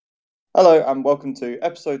Hello and welcome to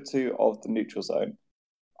episode 2 of The Neutral Zone.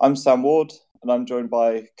 I'm Sam Ward and I'm joined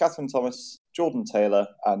by Catherine Thomas, Jordan Taylor,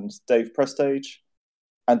 and Dave Prestage.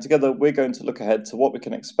 And together we're going to look ahead to what we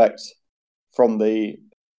can expect from the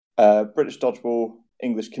British Dodgeball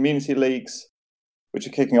English Community Leagues, which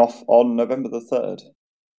are kicking off on November the 3rd.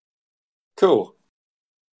 Cool.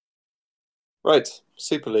 Right,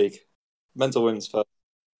 Super League. Men's or women's first?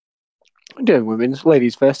 I'm doing women's,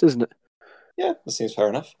 ladies first, isn't it? Yeah, that seems fair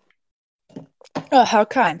enough. Oh, how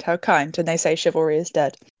kind, how kind. And they say chivalry is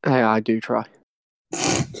dead. Hey, I do try.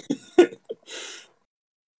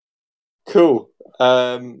 Cool.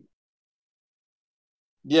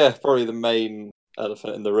 Yeah, probably the main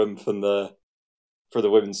elephant in the room for the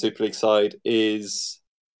women's Super League side is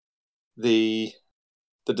the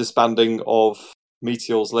disbanding of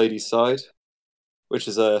Meteor's ladies side, which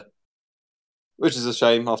is a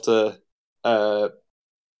shame after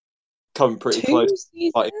coming pretty close,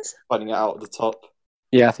 finding it out at the top.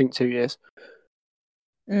 Yeah, I think 2 years.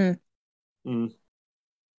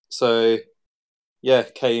 So, yeah,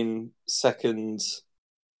 Kane second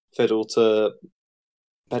fiddle to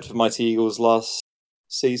Bedford Mighty Eagles last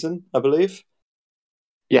season, I believe.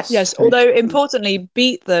 Yes, although importantly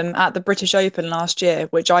beat them at the British Open last year,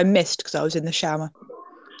 which I missed because I was in the shower.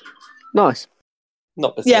 Nice.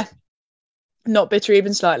 Not bitter. Yeah, not bitter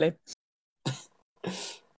even slightly.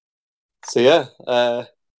 So yeah,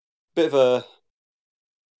 bit of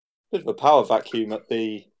a power vacuum at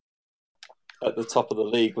the top of the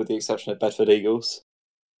league, with the exception of Bedford Eagles.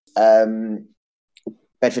 Bedford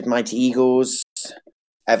Mighty Eagles,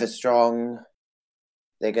 ever strong.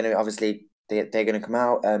 They're going to come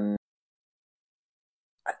out. I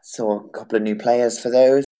saw a couple of new players for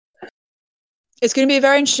those. It's going to be a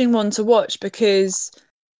very interesting one to watch because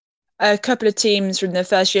a couple of teams from the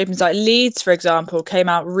first year opens, like Leeds, for example, came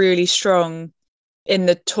out really strong in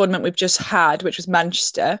the tournament we've just had, which was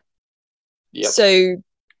Manchester. Yep. So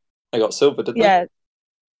they got silver, didn't they?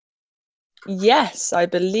 Yes, I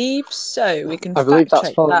believe so. We can. I believe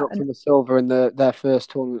that's following up from the silver in their first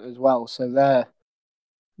tournament as well. So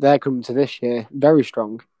they're coming to this year very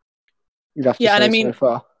strong. You'd have to say so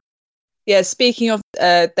far. Yeah, speaking of,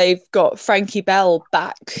 they've got Frankie Bell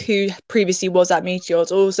back, who previously was at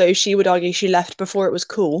Meteors. Also, she would argue she left before it was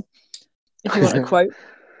cool, if you want a quote.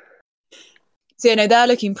 So, yeah, no, they're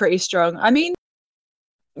looking pretty strong. I mean,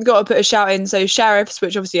 got to put a shout in. So, Sheriffs,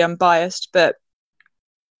 which obviously I'm biased, but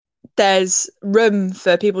there's room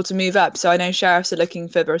for people to move up. So, I know Sheriffs are looking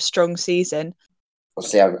for a strong season.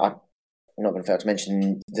 Obviously, I'm not going to fail to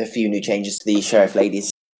mention the few new changes to the Sheriff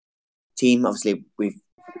Ladies team. Obviously, we've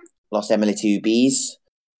lost Emily to Bees,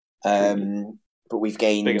 but we've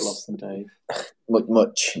gained Bigger loss than Dave.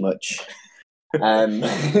 much.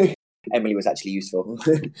 Emily was actually useful.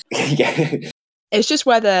 Yeah. It's just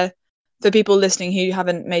whether, for people listening who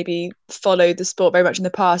haven't maybe followed the sport very much in the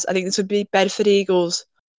past, I think this would be Bedford Eagles'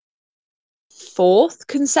 4th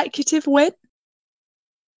consecutive win.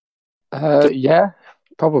 Yeah,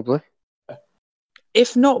 probably.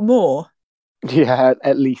 If not more. Yeah,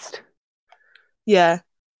 at least. Yeah.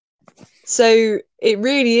 So it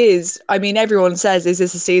really is. I mean, everyone says, is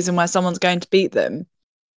this a season where someone's going to beat them?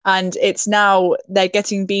 And it's now, they're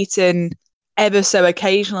getting beaten ever so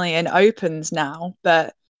occasionally in opens now,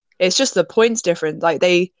 but it's just the points difference. Like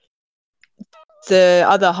the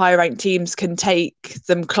other high ranked teams can take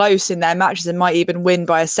them close in their matches and might even win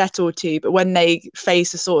by a set or two. But when they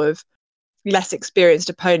face a sort of less experienced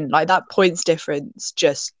opponent, like that points difference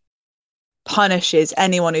just punishes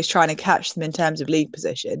anyone who's trying to catch them in terms of league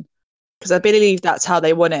position. Because I believe that's how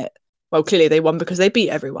they won it. Well, clearly they won because they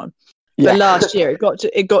beat everyone. Yeah. But last year it got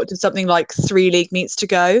to something like 3 league meets to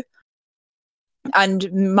go, and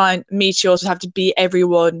Meteors would have to beat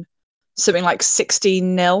everyone something like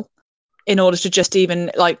 16-0 in order to just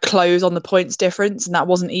even like close on the points difference, and that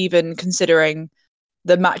wasn't even considering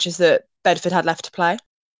the matches that Bedford had left to play.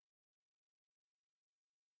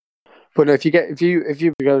 But no, if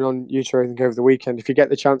you're going on YouTube and go over the weekend, if you get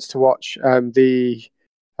the chance to watch the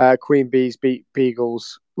Queen Bees beat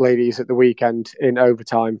Beagles ladies at the weekend in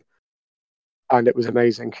overtime, and it was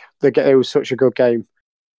amazing. It was such a good game.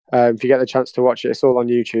 If you get the chance to watch it, it's all on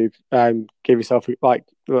YouTube. Give yourself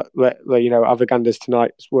have a ganders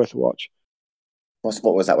tonight. It's worth a watch.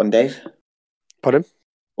 What was that one, Dave? Pardon?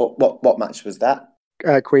 What match was that?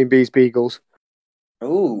 Queen Bees Beagles.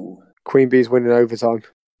 Ooh. Queen Bees winning overtime.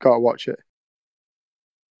 Gotta watch it.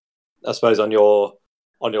 I suppose on your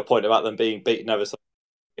point about them being beaten ever so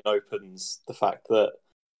in opens, the fact that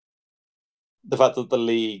the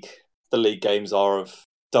league games are of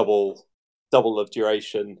double of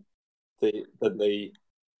duration than the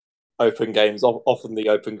open games. Often the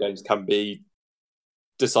open games can be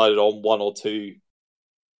decided on one or two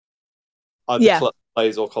either clutch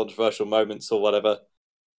plays or controversial moments or whatever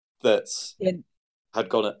that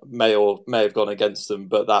may have gone against them,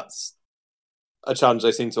 but that's a challenge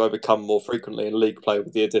they seem to overcome more frequently in league play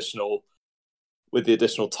with the additional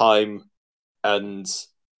time. And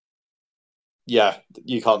yeah,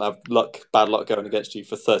 you can't have bad luck going against you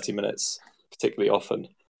for 30 minutes particularly often.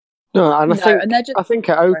 No, and I think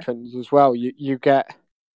it opens as well. You get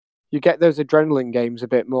those adrenaline games a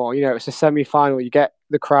bit more. You know, it's a semi-final. You get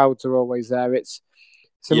the crowds are always there. It's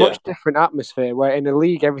a much different atmosphere. Where in a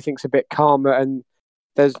league everything's a bit calmer, and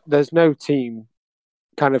there's no team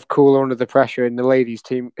kind of cooler under the pressure in the ladies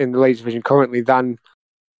division currently than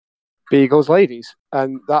Beagles ladies,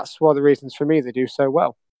 and that's one of the reasons for me they do so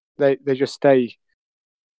well. They just stay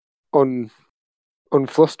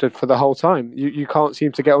unflustered for the whole time. You can't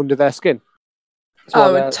seem to get under their skin.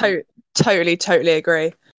 Totally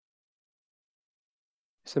agree.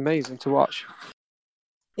 It's amazing to watch.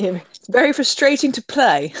 Yeah, it's very frustrating to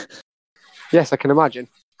play. Yes, I can imagine.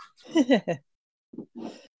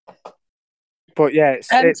 But yeah,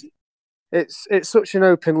 it's such an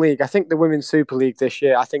open league. I think the Women's Super League this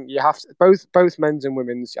year, I think you have to, both men's and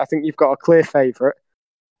women's. I think you've got a clear favourite.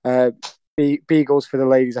 Beagles for the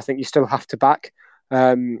ladies, I think you still have to back.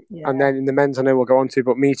 And then in the men's, I know we'll go on to,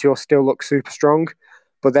 but Meteor still looks super strong.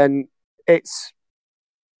 But then it's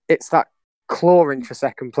that clawing for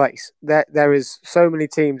second place. There is so many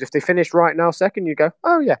teams. If they finish right now second, you go,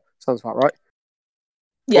 oh yeah, sounds about right.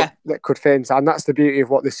 Yeah, but that could fit inside, and that's the beauty of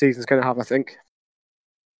what this season's going to have, I think.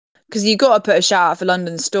 Because you got to put a shout out for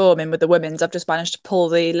London Storm in with the women's. I've just managed to pull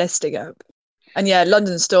the listing up. And yeah,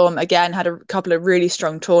 London Storm, again, had a couple of really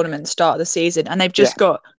strong tournaments start of the season. And they've just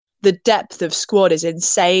got the depth of squad is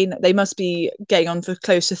insane. They must be getting on for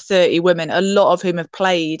close to 30 women, a lot of whom have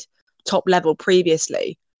played top level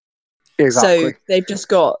previously. Exactly. So they've just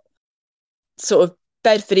got sort of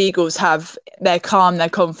Bedford Eagles have, they're calm, they're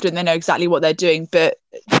confident, they know exactly what they're doing. But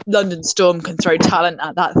London Storm can throw talent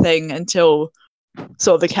at that thing until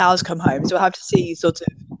sort of the cows come home. So we'll have to see sort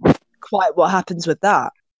of quite what happens with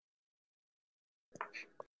that.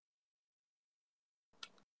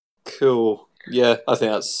 Cool. Yeah, I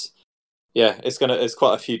think that's it's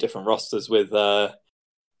quite a few different rosters with the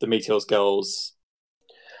Meteors girls.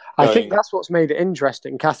 I think that's what's made it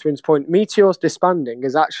interesting. Catherine's point, Meteors disbanding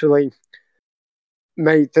has actually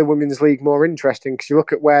made the women's league more interesting because you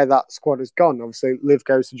look at where that squad has gone. Obviously, Liv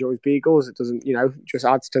goes to Joy's Beagles. It doesn't, just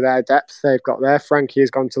adds to their depth. They've got there. Frankie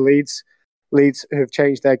has gone to Leeds. Leeds have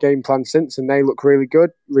changed their game plan since, and they look really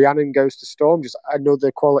good. Rhiannon goes to Storm, just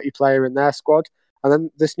another quality player in their squad. And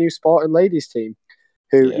then this new Spartan ladies team,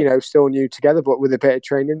 who still new together, but with a bit of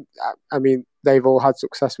training. I mean, they've all had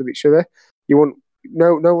success with each other.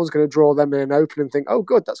 No one's going to draw them in an open and think, oh,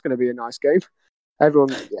 good, that's going to be a nice game.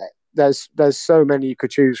 Everyone, there's so many you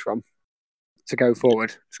could choose from to go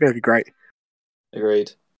forward. It's going to be great.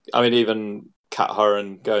 Agreed. I mean, even Kat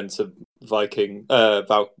Hurren going to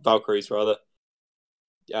Valkyries rather.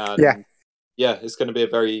 And it's going to be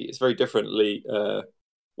it's very different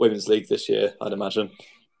women's league this year, I'd imagine.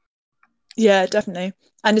 Yeah, definitely.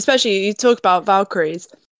 And especially you talk about Valkyries,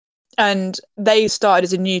 and they started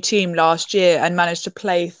as a new team last year and managed to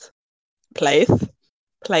place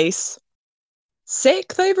 6th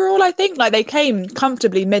overall, I think. Like, they came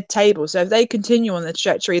comfortably mid-table, so if they continue on the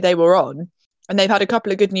trajectory they were on, and they've had a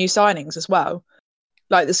couple of good new signings as well,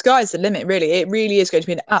 like, the sky's the limit, really. It really is going to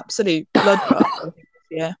be an absolute bloodbath.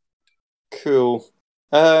 Yeah. Cool.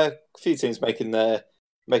 A few teams making their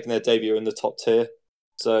debut in the top tier.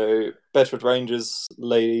 So Bedford Rangers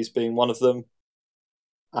ladies being one of them,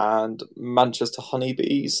 and Manchester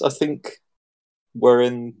Honeybees, I think, were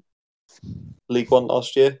in League One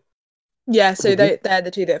last year. Yeah, so they're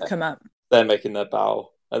the two that have come up. They're making their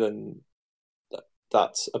bow, and then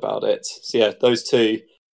that's about it. So yeah, those two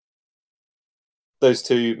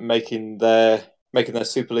making their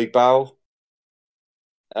Super League bow.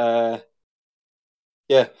 How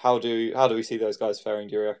do we see those guys faring,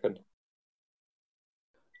 do you reckon?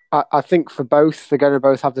 I think for both, they're going to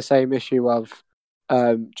both have the same issue of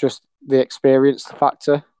just the experience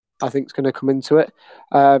factor. I think is going to come into it.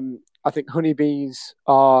 I think Honeybees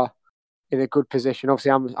are in a good position.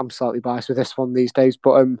 Obviously, I'm slightly biased with this one these days,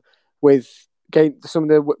 but with some of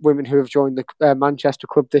the women who have joined the Manchester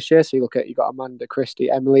club this year, so you got Amanda,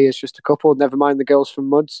 Christie, Emily is just a couple. Never mind the girls from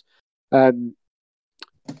Muds. At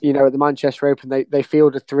the Manchester Open, they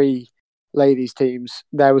fielded 3 ladies teams.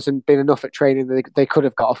 There wasn't been enough at training. They could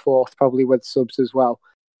have got a 4th, probably with subs as well.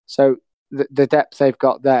 So the depth they've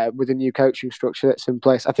got there with the new coaching structure that's in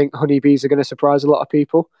place, I think Honeybees are going to surprise a lot of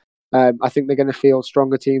people. I think they're going to field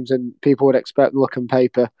stronger teams than people would expect look on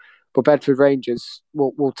paper. But Bedford Rangers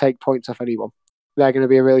will take points off anyone. They're going to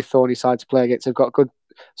be a really thorny side to play against. They've got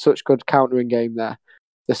such good countering game there.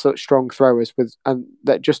 They're such strong throwers and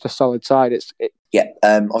they're just a solid side.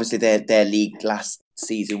 Obviously their league last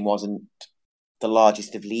season wasn't the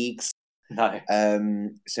largest of leagues. No.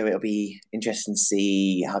 So it'll be interesting to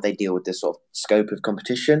see how they deal with the sort of scope of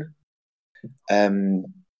competition. I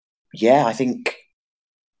think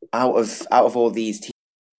out of all these teams,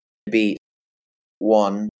 be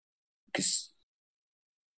one because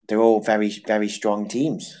they're all very, very strong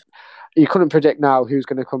teams. You couldn't predict now who's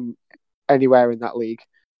going to come anywhere in that league,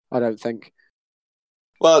 I don't think.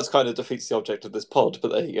 Well, it's kind of defeats the object of this pod,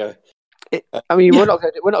 but there you go. We're not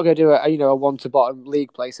going to do a one to bottom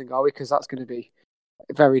league placing, are we? Because that's going to be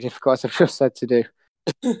very difficult, as I've just said, to do.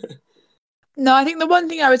 No, I think the one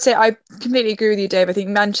thing I would say, I completely agree with you, Dave. I think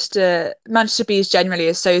Manchester Bees generally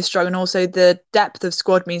is so strong, and also the depth of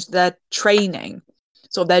squad means their training,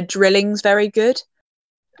 sort of their drilling's very good.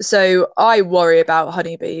 So I worry about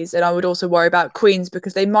Honeybees, and I would also worry about Queens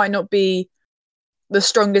because they might not be the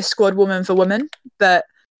strongest squad woman for women, but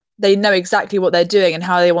they know exactly what they're doing and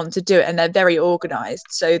how they want to do it, and they're very organised.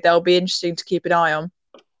 So they'll be interesting to keep an eye on.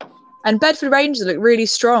 And Bedford Rangers look really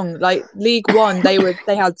strong. Like League One, they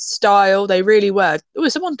had style. They really were. Oh,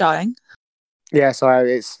 is someone dying? Yeah, so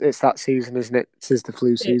it's that season, isn't it? This is the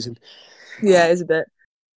flu season. Yeah, it is a bit.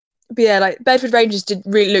 But yeah, like Bedford Rangers did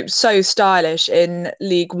really look so stylish in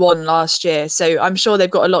League One last year. So I'm sure they've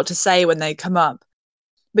got a lot to say when they come up.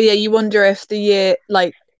 But yeah, you wonder if the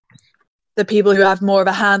people who have more of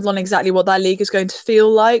a handle on exactly what that league is going to feel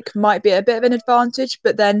like might be a bit of an advantage.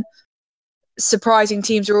 But then surprising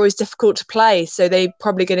teams are always difficult to play, so they're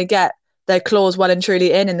probably going to get their claws well and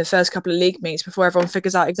truly in the first couple of league meets before everyone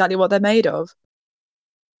figures out exactly what they're made of.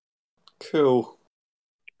 Cool.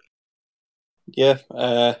 Yeah.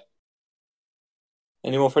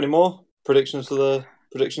 Any more predictions for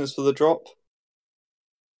the drop?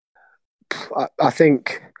 I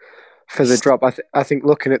think for the drop, I think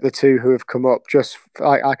looking at the two who have come up, just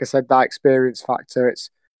like I said, that experience factor,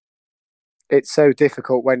 it's so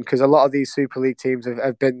difficult because a lot of these Super League teams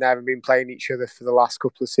have been there and been playing each other for the last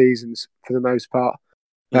couple of seasons for the most part.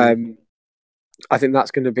 I think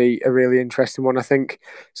that's going to be a really interesting one. I think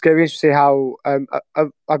it's going to be interesting to see how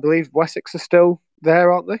I believe Wessex are still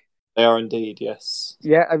there, aren't they? They are indeed, yes.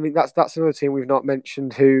 Yeah, I mean that's another team we've not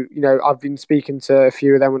mentioned who, I've been speaking to a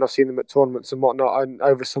few of them when I've seen them at tournaments and whatnot, and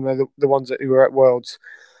over some of the ones who were at Worlds.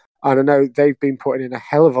 And I know they've been putting in a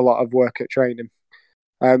hell of a lot of work at training.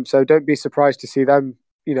 So don't be surprised to see them,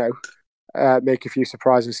 make a few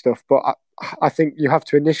surprising stuff. But I think you have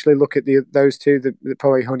to initially look at those two, the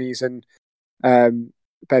probably Honeys and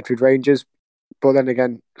Bedford Rangers. But then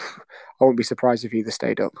again, I won't be surprised if either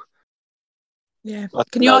stayed up. Yeah.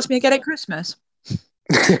 Can you ask me again at Christmas?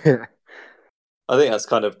 I think that's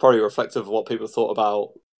kind of probably reflective of what people thought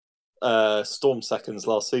about Storm seconds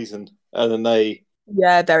last season. And then they...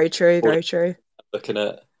 Yeah, very true, very true. Looking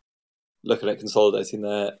at consolidating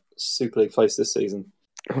their Super League place this season.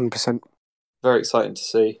 100%. Very exciting to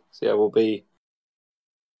see. So yeah, we'll be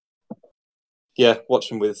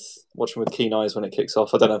watching with keen eyes when it kicks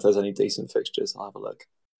off. I don't know if there's any decent fixtures. I'll have a look.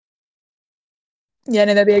 Yeah,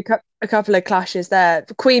 no, there'll be a couple of clashes there.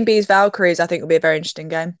 Queen Bees Valkyries, I think, will be a very interesting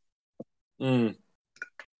game. Yeah,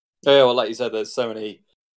 well, like you said, there's so many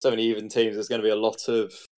even teams. There's going to be a lot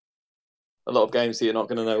of games that you're not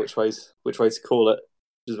going to know which way to call it,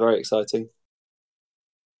 which is very exciting.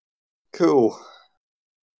 Cool.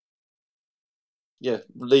 Yeah,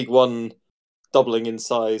 League One doubling in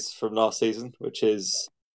size from last season, which is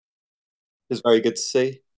very good to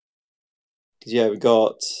see. Because we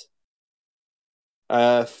got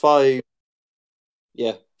 5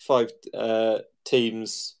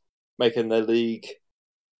 teams making their league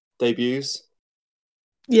debuts.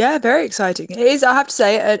 Yeah, very exciting. It is, I have to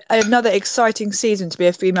say, another exciting season to be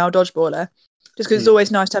a female dodgeballer, just because it's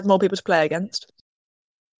always nice to have more people to play against.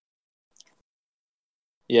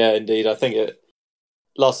 Yeah, indeed. I think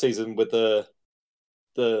last season with the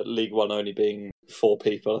League One only being 4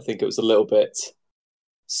 people, I think it was a little bit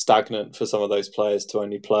stagnant for some of those players to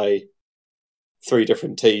only play 3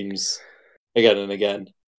 different teams again and again.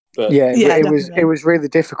 But it was really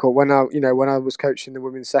difficult when I was coaching the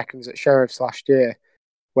women's seconds at Sheriffs last year.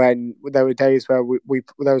 When there were days where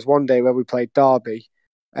there was one day where we played Derby,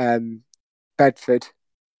 Bedford,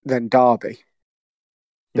 then Derby.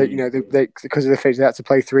 That they because of the fixture they had to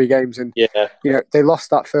play 3 games, and they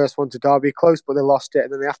lost that first one to Derby, close, but they lost it,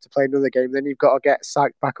 and then they have to play another game. Then you've got to get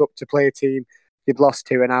psyched back up to play a team you'd lost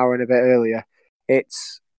to an hour and a bit earlier.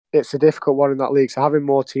 It's it's a difficult one in that league. So having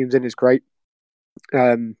more teams in is great.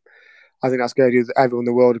 I think that's going to do everyone in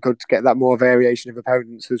the world good to get that more variation of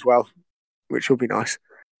opponents as well, which will be nice.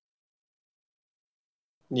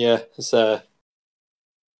 Yeah, it's I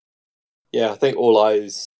think all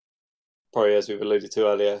eyes, probably as we've alluded to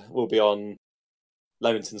earlier, will be on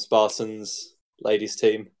Leamington Spartans ladies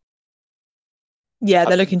team. Yeah,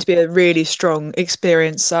 they're looking to be a really strong,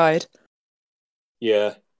 experienced side.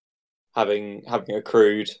 Yeah, having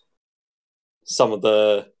accrued some of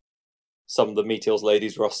the Meteors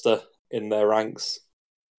ladies roster in their ranks.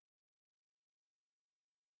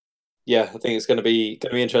 Yeah, I think it's going to be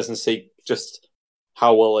interesting to see just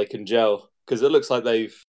how well they can gel, because it looks like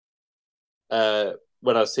they've.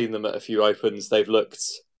 When I've seen them at a few opens, they've looked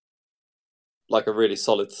like a really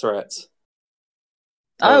solid threat.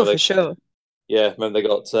 For sure. Yeah, remember they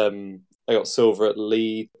got silver at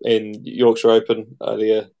Leeds in Yorkshire Open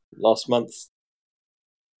earlier last month.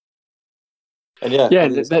 And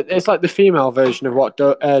it's like the female version of what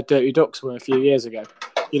Dirty Ducks were a few years ago.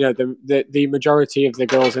 You know, the majority of the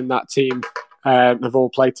girls in that team have all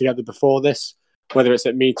played together before this, whether it's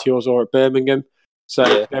at Meteors or at Birmingham.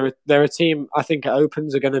 So they're a team. I think at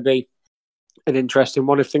Opens are going to be an interesting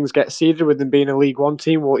one if things get seeded with them being a League One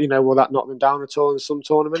team. Will that knock them down at all in some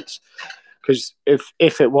tournaments? Because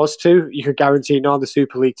if it was to, you could guarantee none of the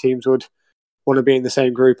Super League teams would want to be in the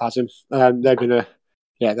same group as them. They're gonna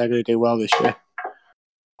do well this year.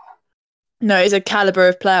 No, it's a calibre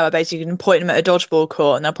of player. Basically, you can point them at a dodgeball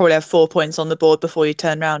court and they'll probably have 4 points on the board before you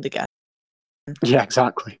turn around again. Yeah,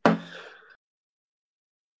 exactly.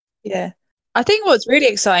 Yeah. I think what's really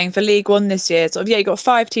exciting for League One this year, you've got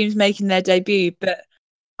 5 teams making their debut, but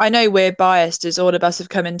I know we're biased as all of us have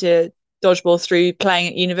come into dodgeball through playing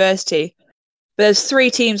at university. But there's 3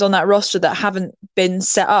 teams on that roster that haven't been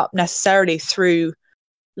set up necessarily through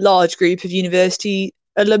large group of university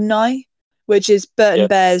alumni, which is Burton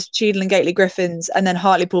Bears, Cheadle and Gately Griffins, and then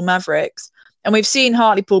Hartlepool Mavericks. And we've seen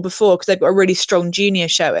Hartlepool before because they've got a really strong junior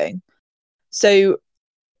showing. So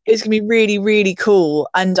it's going to be really, really cool.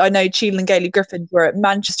 And I know Cheadle and Gately Griffins were at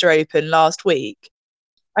Manchester Open last week.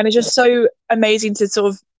 And it's just so amazing to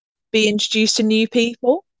sort of be introduced to new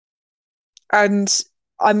people. And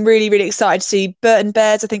I'm really, really excited to see Burton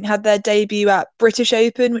Bears, I think, had their debut at British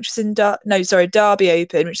Open, which was in Derby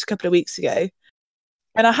Open, which was a couple of weeks ago.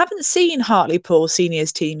 And I haven't seen Hartlepool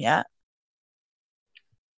seniors team yet.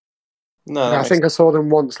 No, I think I saw them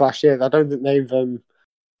once last year. I don't think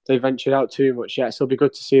they've ventured out too much yet, so it'll be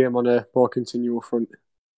good to see them on a more continual front.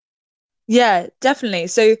 Yeah, definitely.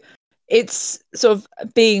 So it's sort of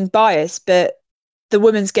being biased, but the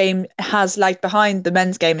women's game has lagged behind the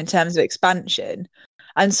men's game in terms of expansion.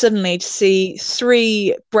 And suddenly to see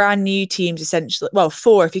 3 brand new teams, essentially, well,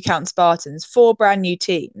 4 if you count Spartans, 4 brand new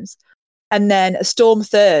teams, and then a Storm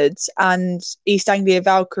thirds and East Anglia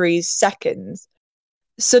Valkyries seconds,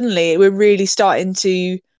 suddenly we're really starting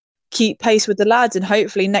to keep pace with the lads, and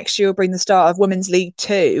hopefully next year will bring the start of Women's League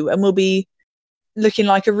 2, and we'll be looking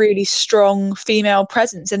like a really strong female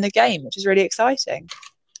presence in the game, which is really exciting.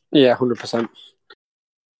 Yeah, 100%.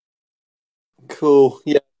 Cool.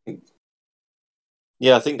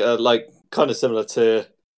 Yeah, I think kind of similar to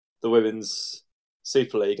the Women's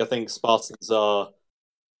Super League. I think Spartans are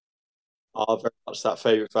very much that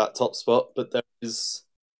favourite for that top spot, but there's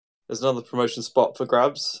another promotion spot for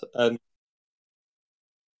grabs, and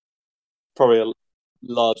probably a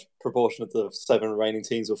large proportion of the 7 remaining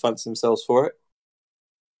teams will fancy themselves for it.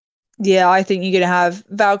 Yeah, I think you're going to have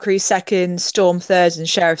Valkyrie seconds, Storm thirds, and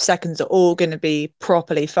Sheriff seconds are all going to be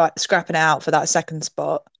properly scrapping it out for that second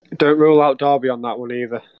spot. Don't rule out Derby on that one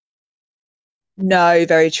either. No,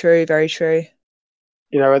 very true, very true.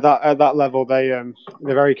 At that level, they're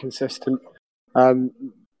very consistent.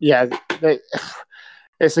 It's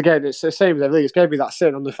the same as everything. It's going to be that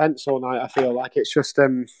sitting on the fence all night. I feel like it's just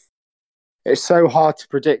it's so hard to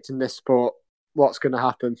predict in this sport what's going to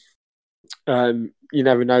happen. You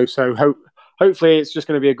never know. So hopefully it's just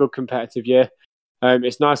going to be a good competitive year.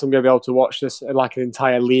 It's nice I'm going to be able to watch this like an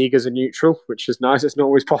entire league as a neutral, which is nice. It's not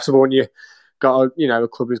always possible when you got a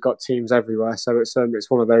club who's got teams everywhere. So it's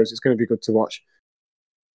one of those. It's going to be good to watch.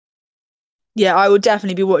 Yeah, I will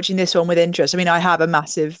definitely be watching this one with interest. I mean, I have a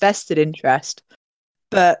massive vested interest,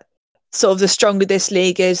 but sort of the stronger this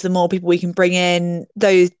league is, the more people we can bring in.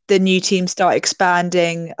 The new teams start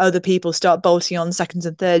expanding, other people start bolting on seconds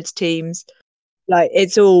and thirds teams. Like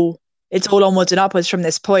it's all onwards and upwards from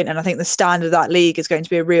this point, and I think the standard of that league is going to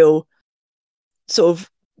be a real sort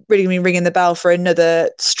of really ringing the bell for another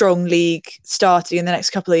strong league starting in the next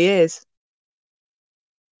couple of years.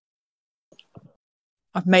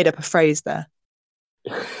 I've made up a phrase there.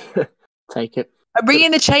 Take it. I'm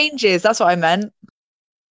bringing the changes. That's what I meant.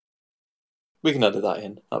 We can edit that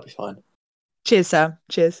in. That'll be fine. Cheers, Sam.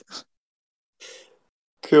 Cheers.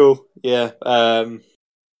 Cool. Yeah.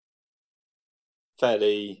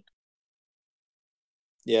 Fairly.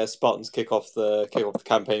 Yeah, Spartans kick off the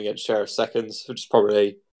campaign against Sheriff Seconds, which is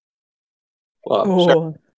probably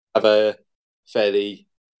Sheriff have a fairly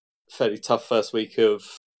tough first week of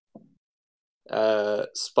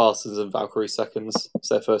Spartans and Valkyrie Seconds. It's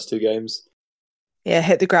their first 2 games. Yeah,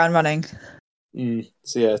 hit the ground running.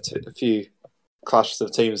 So yeah, a few clashes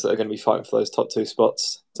of teams that are going to be fighting for those top 2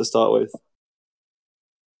 spots to start with.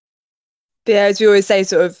 But yeah, as we always say,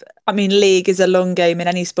 League is a long game in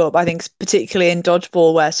any sport, but I think particularly in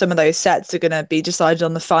dodgeball, where some of those sets are going to be decided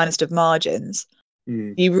on the finest of margins,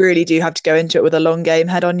 you really do have to go into it with a long game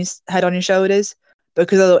head on your shoulders.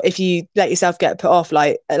 Because if you let yourself get put off,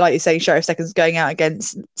 like you're saying, Sheriff Seconds going out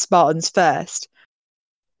against Spartans first,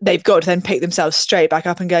 they've got to then pick themselves straight back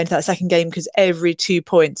up and go into that second game, because every 2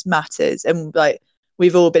 points matters. And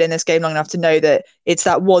we've all been in this game long enough to know that it's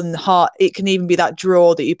that one it can even be that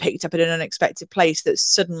draw that you picked up in an unexpected place that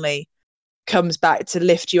suddenly comes back to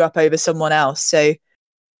lift you up over someone else. So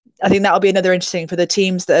I think that'll be another interesting for the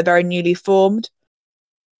teams that are very newly formed.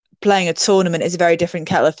 Playing a tournament is a very different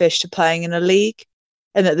kettle of fish to playing in a league,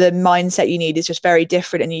 and that the mindset you need is just very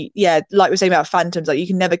different. And like we're saying about Phantoms, like you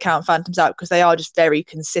can never count Phantoms out because they are just very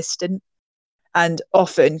consistent, and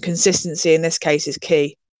often consistency in this case is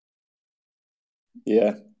key.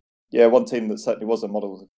 Yeah, one team that certainly was a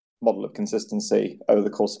model of consistency over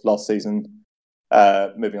the course of last season,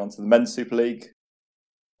 moving on to the Men's Super League,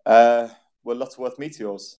 were Lutterworth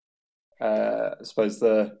Meteors. I suppose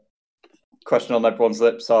the question on everyone's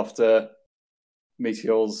lips after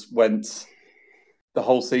Meteors went the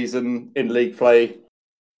whole season in league play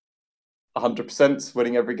 100%,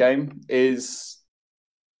 winning every game, is,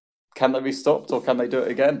 can they be stopped or can they do it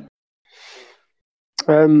again?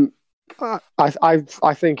 I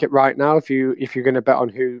think it right now. If you're going to bet on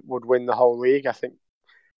who would win the whole league, I think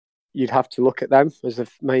you'd have to look at them as the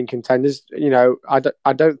main contenders. You know, I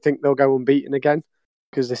don't think they'll go unbeaten again,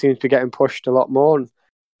 because they seem to be getting pushed a lot more. And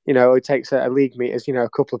you know, it takes a league meet as, you know, a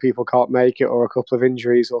couple of people can't make it or a couple of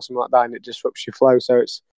injuries or something like that, and it disrupts your flow. So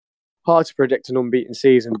it's hard to predict an unbeaten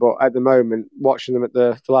season. But at the moment, watching them at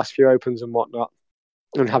the last few opens and whatnot,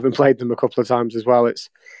 and having played them a couple of times as well, it's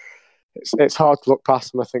hard to look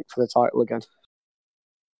past them, I think, for the title again.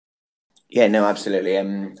 Yeah, no, absolutely.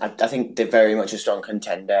 I think they're very much a strong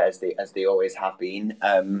contender, as they always have been.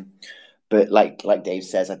 But like Dave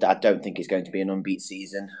says, I don't think it's going to be an unbeat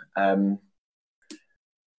season.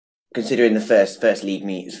 Considering the first league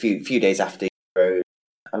meet, a few days after Euros,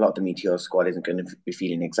 a lot of the Meteor squad isn't going to be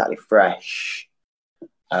feeling exactly fresh.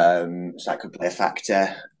 So that could play a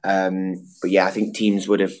factor. But yeah, I think teams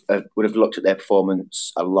would have looked at their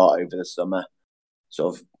performance a lot over the summer,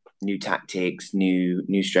 sort of new tactics,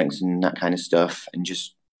 new strengths, and that kind of stuff, and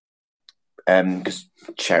just because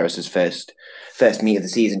Sheriff's first meet of the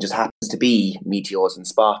season just happens to be Meteors and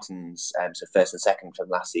Spartans, so first and second from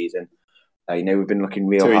last season. You know, we've been looking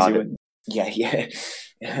real hard. Yeah.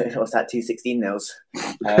 What's that?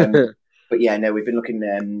 2-16-0s. But yeah, no, we've been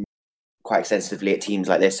looking quite extensively at teams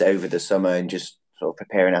like this over the summer and just sort of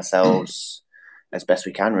preparing ourselves as best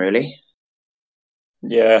we can, really.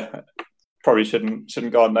 Yeah, probably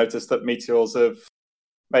shouldn't go unnoticed that Meteors have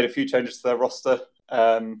made a few changes to their roster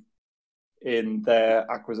in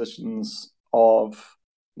their acquisitions of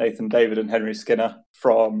Nathan David and Henry Skinner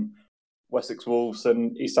from Wessex Wolves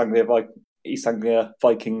and East Anglia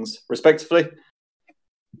Vikings, respectively.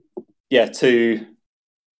 Yeah, two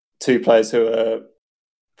players who are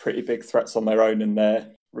pretty big threats on their own in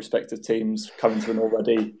their respective teams, coming to an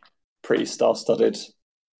already pretty star-studded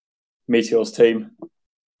Meteors team.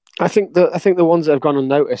 I think the ones that have gone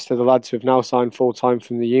unnoticed are the lads who have now signed full-time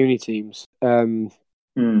from the uni teams. You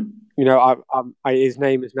know, his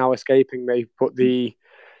name is now escaping me, but the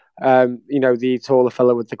the taller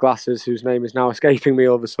fellow with the glasses, whose name is now escaping me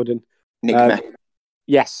all of a sudden. Nick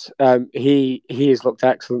Yes, he has looked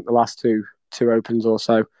excellent the last two opens or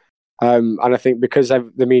so. And I think because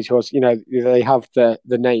the Meteors, you know, they have the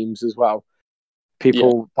names as well.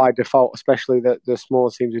 People by default, especially the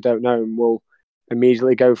smaller teams who don't know them, will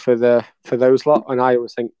immediately go for those lot. And I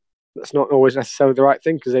always think that's not always necessarily the right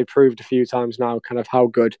thing, because they've proved a few times now kind of how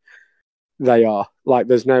good they are. Like,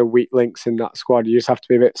 there's no weak links in that squad. You just have to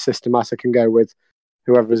be a bit systematic and go with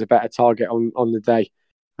whoever's a better target on the day.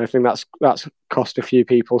 And I think that's cost a few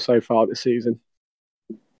people so far this season.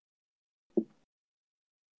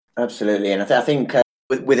 Absolutely, and I think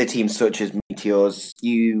with a team such as Meteors,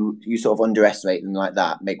 you sort of underestimate them like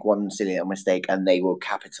that, make one silly little mistake, and they will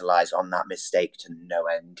capitalise on that mistake to no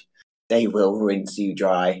end. They will rinse you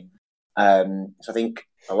dry. So I think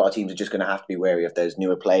a lot of teams are just going to have to be wary of those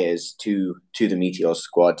newer players to the Meteors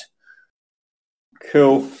squad.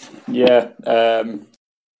 Cool. Yeah.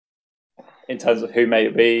 In terms of who may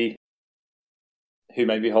be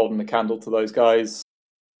holding the candle to those guys,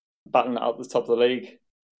 battling it up the top of the league.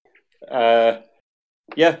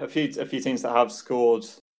 Yeah, a few teams that have scored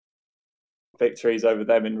victories over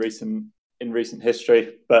them in recent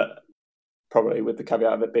history, but probably with the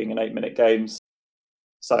caveat of it being an 8-minute games.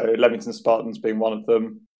 So Leamington Spartans being one of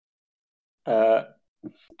them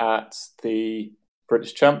at the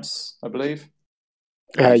British Champs, I believe.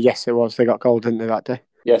 Yes, it was. They got gold, didn't they, that day?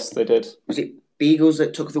 Yes, they did. Was it Beagles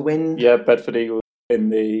that took the win? Yeah, Bedford Eagles in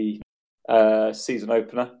the season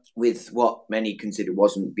opener. With what many consider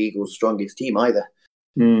wasn't Beagles' strongest team either.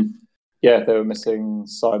 Yeah, they were missing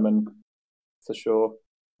Simon for sure.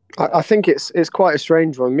 I think it's quite a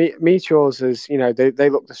strange one. Meteors is, they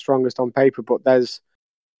look the strongest on paper, but there's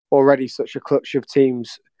already such a clutch of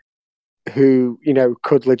teams who,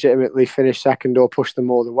 could legitimately finish second or push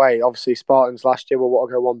them all the way. Obviously, Spartans last year were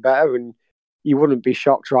what go one better, and you wouldn't be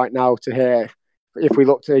shocked right now to hear if we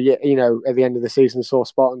looked at at the end of the season and saw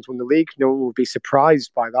Spartans win the league. No one would be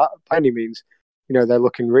surprised by that by any means. They're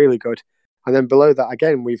looking really good, and then below that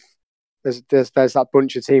again, there's that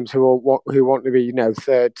bunch of teams who want to be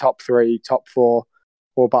third, top three, top four,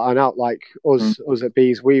 or batting out like us at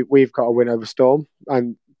Bees. We've got a win over Storm,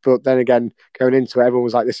 but then again, going into it, everyone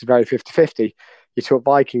was like, this is very 50-50. You took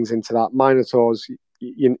Vikings into that. Minotaurs,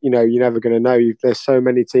 you're never going to know. There's so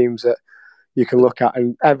many teams that you can look at,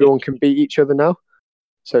 and everyone can beat each other now.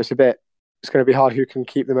 So it's going to be hard who can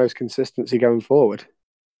keep the most consistency going forward.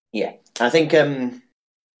 Yeah, I think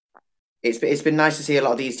it's been nice to see a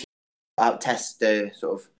lot of these teams out-test the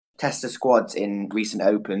squads in recent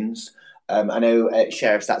opens. I know at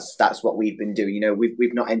Sheriffs that's what we've been doing.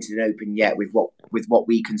 We've not entered an open yet with what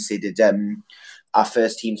we considered our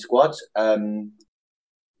first team squad. Our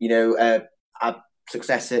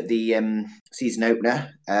success at the season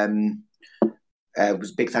opener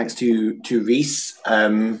was big thanks to Reese.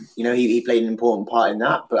 He played an important part in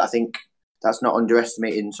that, but I think that's not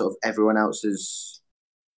underestimating sort of everyone else's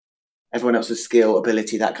skill,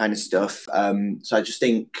 ability, that kind of stuff. So I just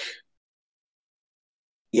think,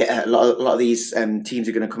 a lot of these teams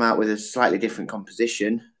are going to come out with a slightly different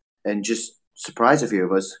composition and just surprise a few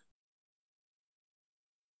of us.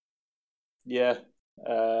 Yeah,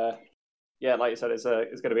 like you said, it's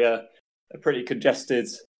going to be a pretty congested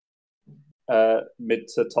mid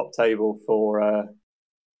to top table for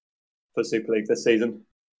Super League this season.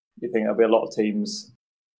 You think there'll be a lot of teams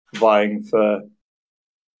vying for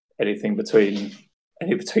anything between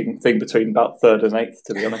about third and eighth,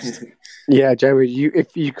 to be honest. Yeah, Jeremy,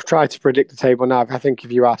 if you try to predict the table now, I think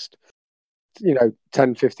if you asked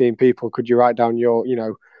 10, 15 people, could you write down your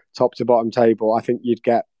top to bottom table, I think you'd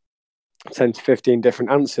get 10 to 15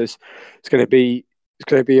 different answers. It's going to be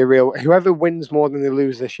a real, whoever wins more than they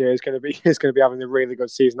lose this year is going to be having a really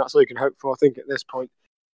good season. That's all you can hope for, I think, at this point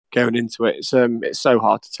going into it. It's so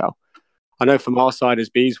hard to tell. I know from our side as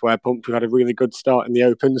Bees, we're pumped. We've had a really good start in the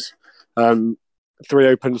opens. 3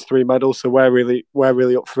 opens, 3 medals, so we're really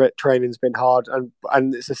up for it. Training's been hard,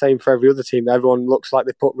 and it's the same for every other team. Everyone looks like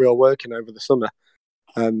they put real work in over the summer.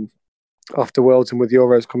 After Worlds and with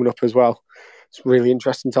Euros coming up as well, it's a really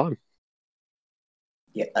interesting time.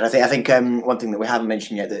 Yeah, and I think one thing that we haven't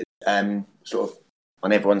mentioned yet that sort of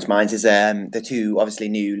on everyone's minds is the two obviously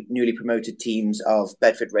newly promoted teams of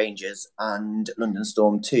Bedford Rangers and London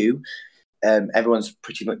Storm 2. Everyone's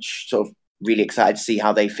pretty much sort of really excited to see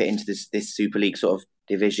how they fit into this Super League sort of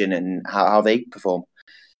division and how they perform.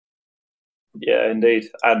 Yeah, indeed,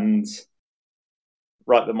 and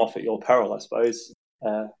write them off at your peril, I suppose.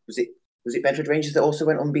 Was it Bedford Rangers that also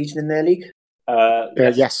went unbeaten in their league?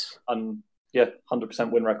 Yes.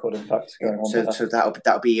 100% win record, in fact. So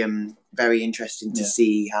that'll be very interesting to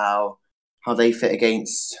see how they fit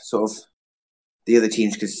against sort of the other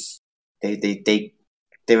teams, because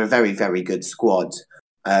they're a very, very good squad.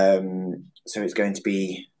 So it's going to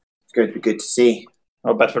be good to see.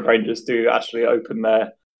 Well, Bedford Rangers do actually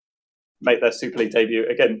make their Super League debut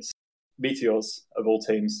against Meteors of all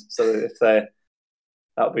teams. So if that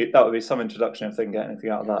would be some introduction if they can get anything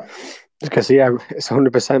out of that. Because it's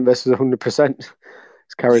 100% versus 100%. It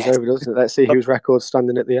carries over, doesn't it? Let's see whose record's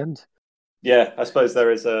standing at the end. Yeah, I suppose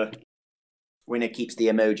there is a winner keeps the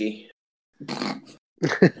emoji. I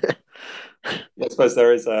suppose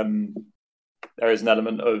there is an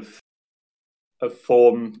element of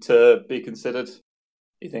form to be considered.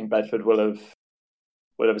 you think Bedford will have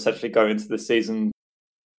essentially go into the season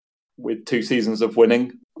with 2 seasons of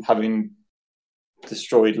winning, having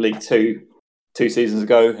destroyed League 2 2 seasons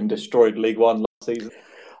ago and destroyed League 1 last season?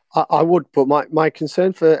 I would, but my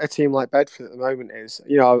concern for a team like Bedford at the moment is,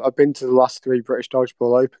 I've been to the last 3 British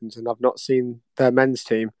Dodgeball Opens and I've not seen their men's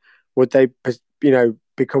team. Would they,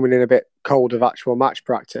 be coming in a bit cold of actual match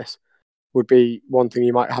practice? Would be one thing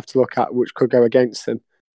you might have to look at, which could go against them.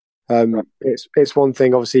 Right. It's one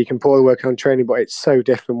thing, obviously, you can put all the work on training, but it's so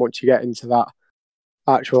different once you get into that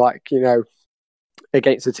actual,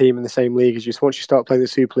 against a team in the same league as you. Once you start playing the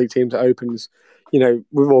Super League teams at Opens,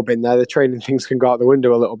 we've all been there. The training things can go out the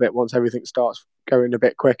window a little bit once everything starts going a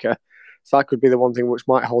bit quicker. So that could be the one thing which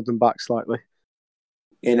might hold them back slightly.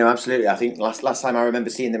 Yeah, no, absolutely. I think last time I remember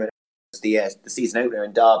seeing them was the season opener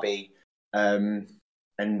in Derby, and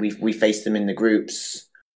we faced them in the groups.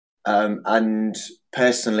 And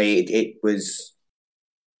personally, it was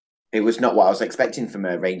not what I was expecting from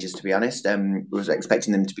Rangers, to be honest. I was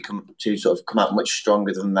expecting them to sort of come out much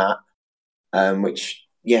stronger than that. Which,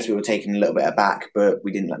 yes, we were taken a little bit aback, but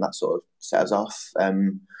we didn't let that sort of set us off. But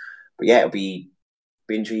yeah, it'll be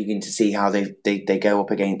intriguing to see how they go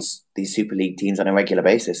up against these Super League teams on a regular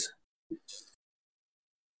basis.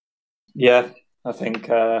 Yeah, I think.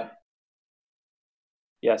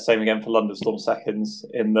 Same again for London Storm seconds.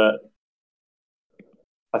 In that,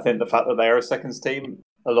 I think the fact that they are a seconds team,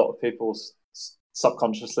 a lot of people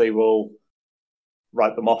subconsciously will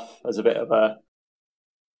write them off as a bit of a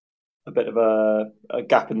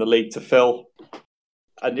gap in the league to fill.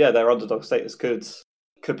 And yeah, their underdog status could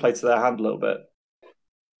play to their hand a little bit.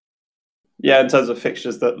 Yeah, in terms of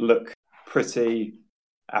fixtures that look pretty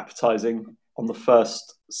appetising on the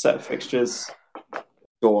first set of fixtures.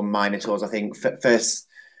 Storm Minotaurs, I think, first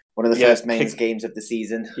one of the first men's games of the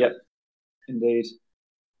season. Yep, indeed.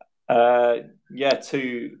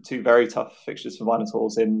 Two very tough fixtures for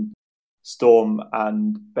Minotaurs in Storm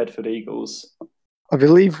and Bedford Eagles. I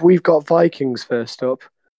believe we've got Vikings first up.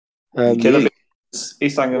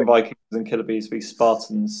 East Anglian Vikings and Killer Bees v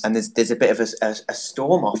Spartans. And there's a bit of a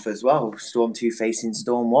Storm off as well. Storm 2 facing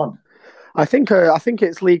Storm 1. I think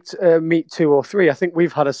it's leaked meet 2 or 3. I think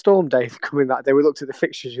we've had a Storm day coming that day. We looked at the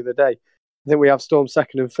fixtures the other day. I think we have Storm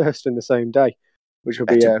second and first in the same day, which will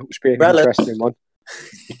be an interesting one.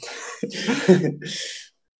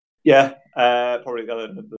 Yeah, probably the other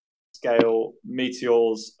end of the scale.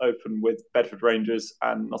 Meteors open with Bedford Rangers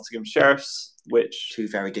and Nottingham Sheriffs, which 2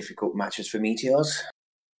 very difficult matches for Meteors.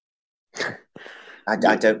 I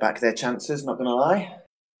don't back their chances, not going to lie.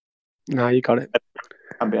 No, you got it.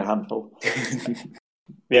 Can be a handful.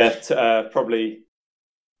 Yeah, probably,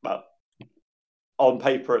 well, on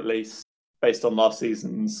paper at least, based on last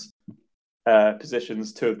season's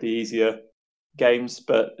positions, 2 of the easier games.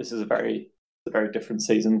 But this is a very different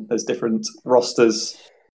season. There's different rosters,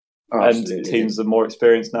 and teams are more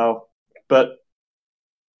experienced now. But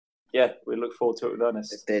yeah, we look forward to it with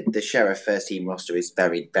earnest. The Sheriff first team roster is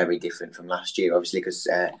very, very different from last year, obviously, because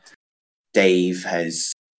Dave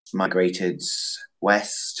has migrated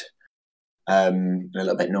west, a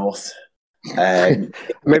little bit north.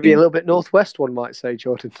 Maybe a little bit northwest, one might say,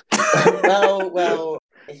 Jordan. well.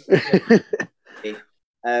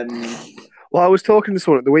 Well, I was talking to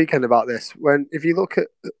someone at the weekend about this. If you look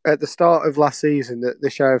at the start of last season, the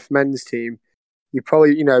Sheriff men's team, you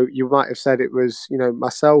probably, you might have said it was,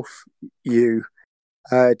 myself, you,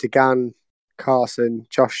 DeGan, Carson,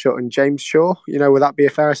 Josh Sutton, James Shaw. Would that be a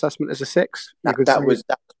fair assessment as a 6? That was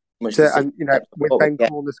with Ben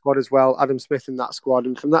Cole in the squad as well, Adam Smith in that squad,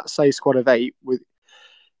 and from that squad of 8, with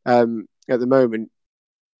at the moment,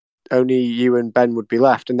 only you and Ben would be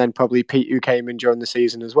left, and then probably Pete, who came in during the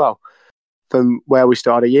season as well, from where we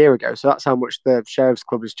started a year ago. So that's how much the Sheriff's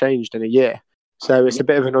Club has changed in a year. So it's a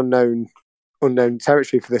bit of an unknown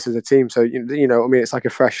territory for this as a team. So it's like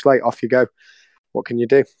a fresh slate. Off you go. What can you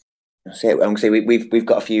do? I'm going to say we've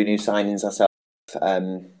got a few new signings ourselves.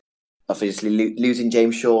 Obviously, losing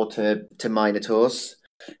James Shaw to Minotaurs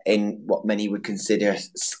in what many would consider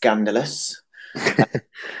scandalous.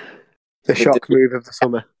 The shock move of the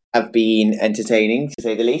summer. Have been entertaining, to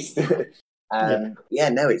say the least.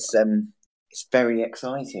 It's very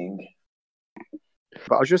exciting.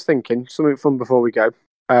 But I was just thinking, something fun before we go.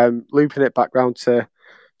 Looping it back round to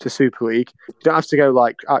Super League. You don't have to go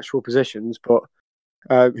like actual positions, but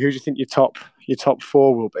who do you think your top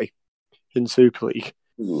 4 will be in Super League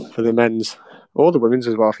for the men's or the women's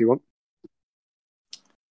as well, if you want?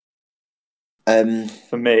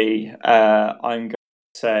 For me, I'm going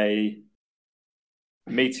to say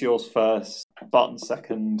Meteors first, Button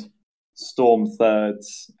second, Storm third,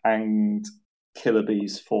 and Killer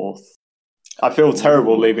Bees fourth. I feel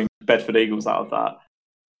terrible leaving Bedford Eagles out of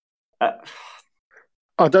that.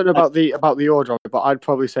 I don't know about the order of it, but I'd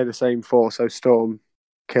probably say the same four. So Storm,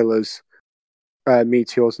 Killers,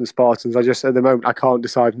 Meteors, and Spartans. I just at the moment I can't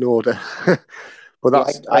decide an order, but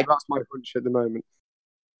that's my hunch at the moment.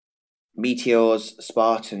 Meteors,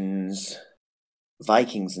 Spartans,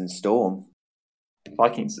 Vikings, and Storm.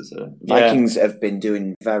 Vikings have been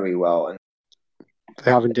doing very well, and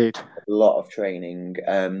they have indeed a lot of training.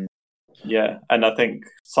 Yeah, and I think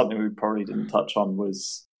something we probably didn't touch on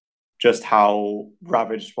was just how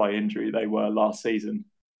ravaged by injury they were last season.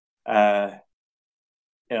 And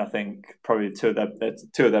I think probably two of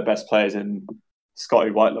their best players in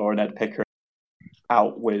Scotty Whitelaw and Ed Picker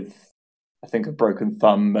out with, I think, a broken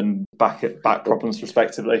thumb and back problems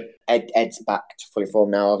respectively. Ed's back to fully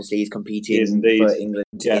form now. Obviously, he's competing for England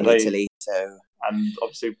in Italy. So, and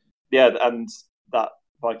obviously, and that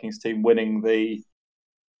Vikings team winning the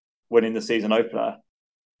season opener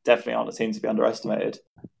definitely aren't a team to be underestimated.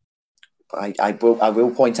 I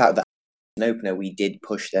will point out that in opener we did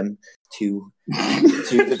push them to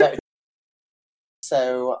the.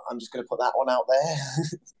 So I'm just going to put that one out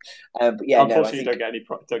there. But yeah, unfortunately, you don't get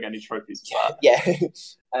any trophies for that. Yeah,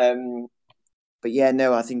 but yeah,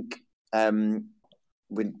 no, I think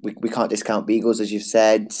we can't discount Beagles, as you've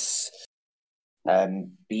said.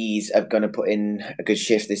 Bees are going to put in a good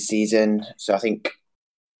shift this season, so I think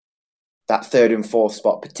that third and fourth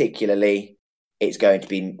spot, particularly, it's going to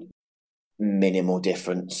be minimal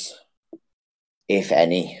difference, if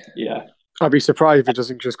any. Yeah. I'd be surprised if it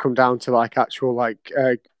doesn't just come down to actual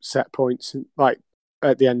set points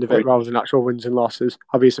at the end of it rather than actual wins and losses.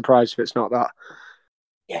 I'd be surprised if it's not that.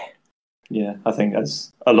 Yeah, I think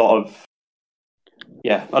there's a lot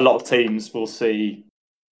of teams will see.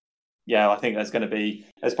 Yeah, I think there's probably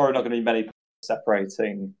not going to be many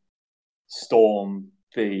separating Storm,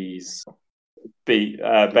 Bees,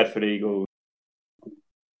 Bedford Eagles,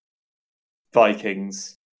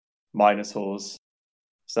 Vikings, Minotaurs.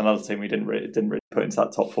 It's another team we didn't really put into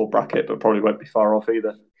that top four bracket, but probably won't be far off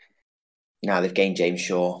either. Now they've gained James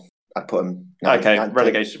Shaw. I'd put him.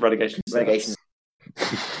 Relegation.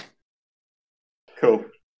 Cool.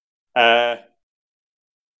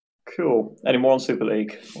 Cool. Any more on Super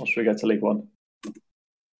League, or should we go to League One?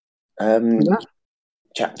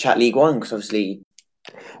 Chat League One, because obviously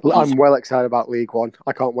I'm well excited about League One.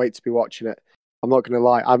 I can't wait to be watching it. I'm not going to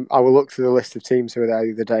lie. I will look through the list of teams who are there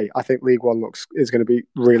the other day. I think League One is going to be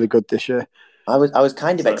really good this year. I was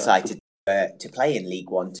kind of excited to play in League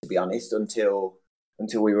One, to be honest, until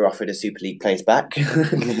we were offered a Super League place back.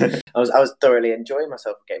 I was thoroughly enjoying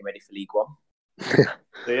myself getting ready for League One.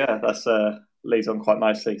 So yeah, that's leads on quite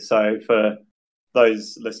nicely. So for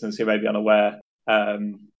those listeners who may be unaware,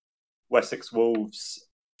 Wessex Wolves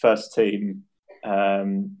first team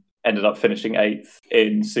ended up finishing 8th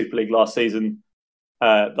in Super League last season,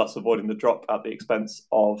 thus avoiding the drop at the expense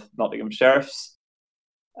of Nottingham Sheriffs.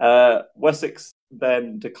 Wessex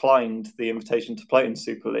then declined the invitation to play in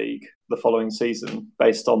Super League the following season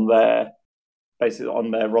based on their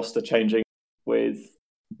roster changing, with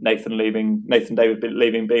Nathan David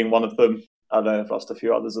leaving being one of them. I know I've lost a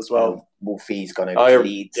few others as well. Wolfie's gone over to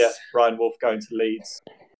Leeds. Yeah, Ryan Wolf going to Leeds.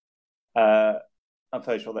 I'm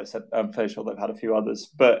fairly sure they've had a few others,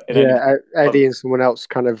 but Eddie and someone else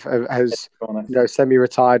kind of has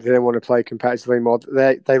semi-retired. They don't want to play competitively anymore.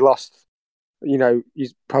 They lost,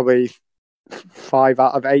 he's probably 5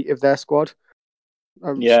 out of 8 of their squad.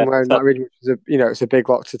 Somewhere in that region, which is it's a big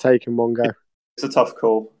lot to take in one go. It's a tough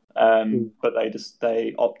call, but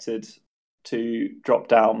they opted to drop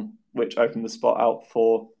down, which opened the spot out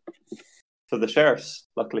for the Sheriffs.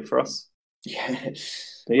 Luckily for us.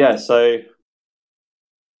 Yeah. So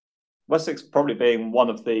Wessex probably being one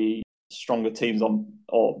of the stronger teams on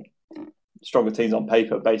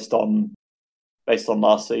paper based on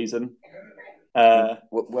last season.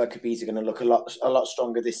 Worker bees are going to look a lot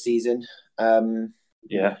stronger this season.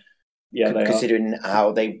 Considering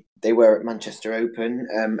how they were at Manchester Open,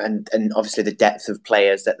 and obviously the depth of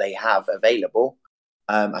players that they have available.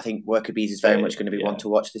 I think Worker bees is very much going to be one to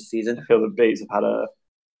watch this season. I feel the bees have had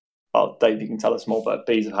Dave, you can tell us more, but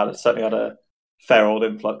bees have certainly had a fair old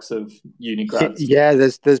influx of uni grads. Yeah,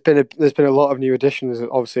 there's been a lot of new additions,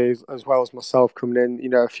 obviously, as well as myself coming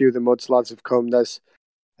in. A few of the Muds lads have come. There's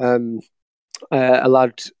a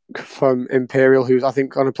lad from Imperial who's, I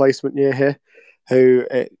think, on a placement year here, who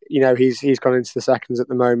he's gone into the seconds at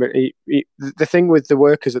the moment. The thing with the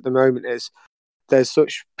workers at the moment is there's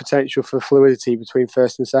such potential for fluidity between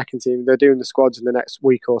first and second team. They're doing the squads in the next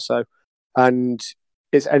week or so, and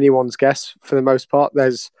it's anyone's guess for the most part.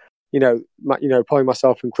 There's probably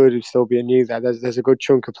myself included, still being new there. There's a good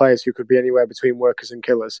chunk of players who could be anywhere between workers and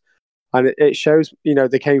killers, and it shows.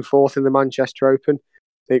 They came fourth in the Manchester Open.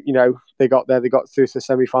 They got there. They got through to the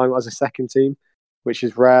semi-final as a second team, which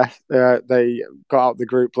is rare. They got out of the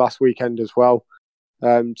group last weekend as well.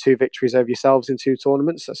 2 victories over yourselves in 2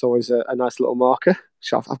 tournaments. That's always a nice little marker.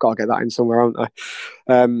 So I've got to get that in somewhere, haven't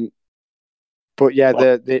I? But yeah,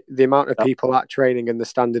 the amount of people at training and the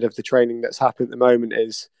standard of the training that's happened at the moment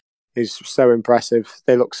is so impressive.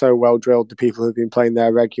 They look so well drilled, the people who've been playing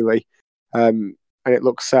there regularly. And it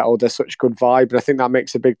looks settled. There's such good vibe. And I think that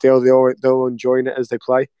makes a big deal. They're enjoying it as they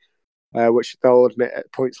play, which they'll admit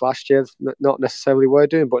at points last year, not necessarily were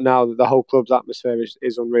doing. But now the whole club's atmosphere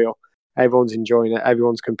is unreal. Everyone's enjoying it.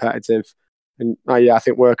 Everyone's competitive. And I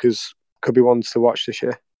think workers could be ones to watch this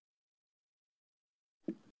year.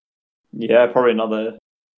 Yeah, probably another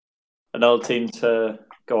team to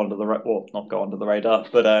go under the not go under the radar,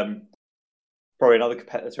 but probably another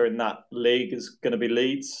competitor in that league is going to be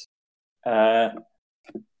Leeds.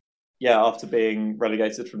 After being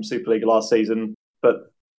relegated from Superliga last season,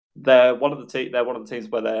 but they're one of the teams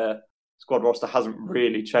where their squad roster hasn't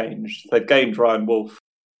really changed. They've gained Ryan Wolf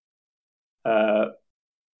for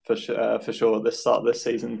sure at the start of this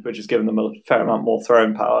season, which has given them a fair amount more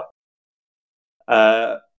throwing power.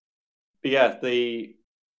 They're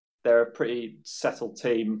a pretty settled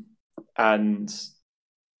team, and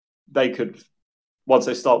they could, once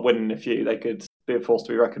they start winning a few, they could be a force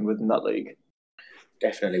to be reckoned with in that league.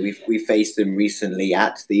 Definitely, we faced them recently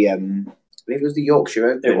at the I believe it was the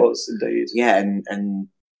Yorkshire Open. It was indeed. Yeah, and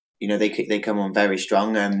they come on very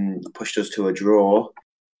strong and pushed us to a draw,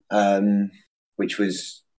 which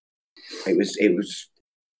was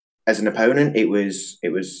as an opponent it was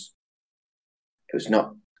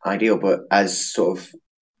not ideal, but as sort of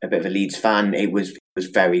a bit of a Leeds fan, it was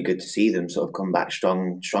very good to see them sort of come back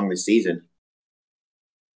strong this season.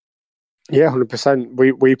 Yeah,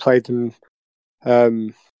 100%. We played them,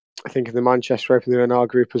 I think, in the Manchester Open. They were in our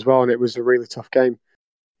group as well, and it was a really tough game.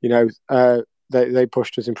 They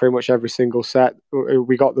pushed us in pretty much every single set.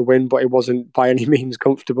 We got the win, but it wasn't by any means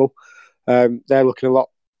comfortable. They're looking a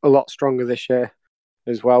lot stronger this year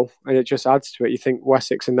as well, and it just adds to it. You think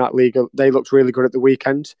Wessex in that league, they looked really good at the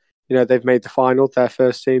weekend. They've made the final, their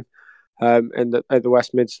first team, at the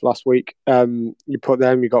West Mids last week. You put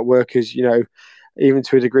them, you got workers, even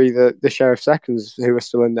to a degree the Sheriff Seconds who are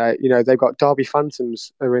still in there. They've got Derby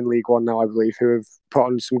Phantoms are in League One now, I believe, who have put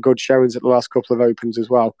on some good showings at the last couple of Opens as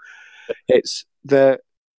well. It's the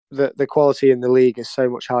quality in the league is so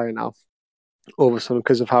much higher now, all of a sudden,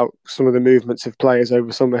 because of how some of the movements of players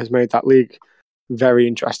over summer has made that league very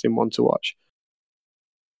interesting one to watch.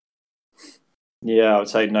 Yeah, I would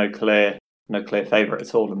say no clear favourite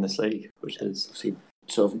at all in this league, which is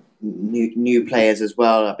sort of new players as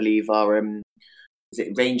well. I believe are is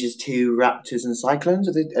it Rangers 2, Raptors, and Cyclones?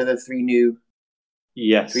 Are the 3 new?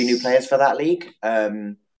 Yes, 3 new players for that league.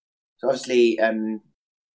 So obviously,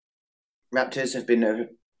 Raptors have been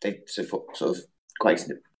they sort of quite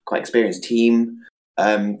experienced team.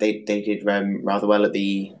 They did rather well at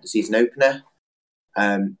the season opener.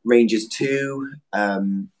 Rangers 2,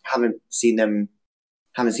 haven't seen them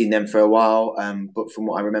for a while. But from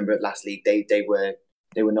what I remember at last league, they were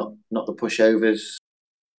not the pushovers.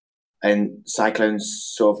 And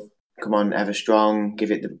Cyclones sort of come on ever strong, give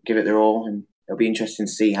it their all, and it'll be interesting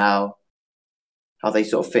to see how they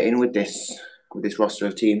sort of fit in with this roster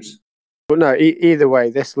of teams. But no, either way,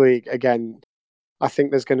 this league again, I think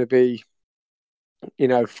there's going to be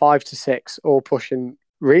 5 to 6 all pushing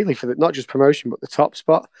really for not just promotion but the top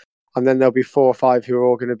spot, and then there'll be 4 or 5 who are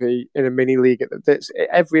all going to be in a mini league.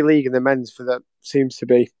 Every league in the men's for that seems to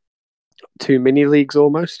be 2 mini leagues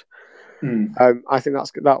almost. I think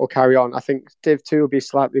that will carry on. I think Div 2 will be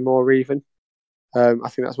slightly more even. I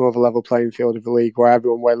think that's more of a level playing field of the league where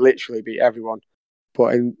everyone will literally beat everyone.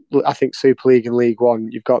 But I think Super League and League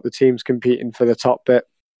One, you've got the teams competing for the top bit,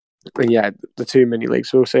 and yeah, the 2 mini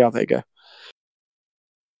leagues. So we'll see how they go.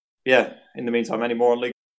 Yeah. In the meantime, any more on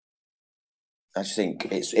League? I just think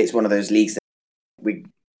it's one of those leagues that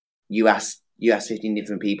you ask 15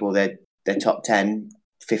 different people, their top 10,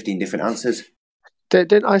 15 different answers.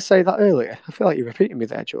 Didn't I say that earlier? I feel like you're repeating me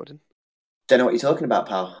there, Jordan. Don't know what you're talking about,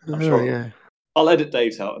 pal. I'm sure. Yeah. I'll edit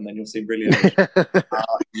Dave's out, and then you'll see really.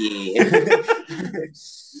 Yeah.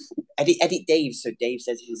 edit Dave, so Dave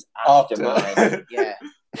says his after mine. Yeah.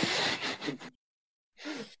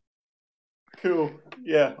 Cool.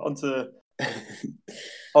 Yeah. Onto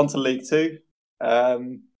League 2. I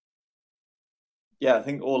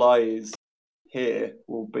think all eyes here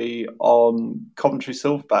will be on Coventry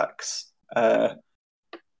Silverbacks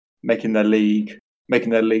making their league making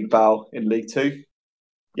their league bow in League Two.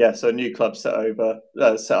 Yeah, so a new club set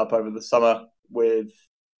up over the summer with,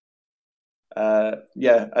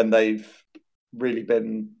 and they've really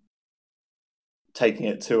been taking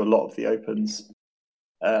it to a lot of the Opens,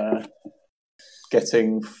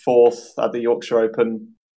 getting fourth at the Yorkshire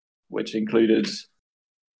Open, which included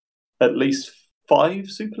at least 5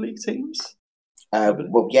 Super League teams.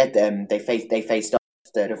 They faced off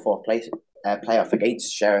third or fourth place playoff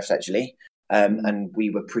against Sheriffs actually, and we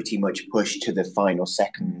were pretty much pushed to the final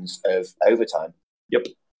seconds of overtime. Yep,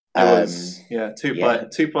 it was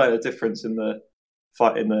two player difference in the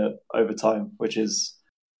fight in the overtime, which is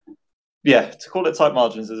to call it tight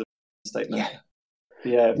margins is a statement.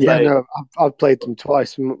 I've played them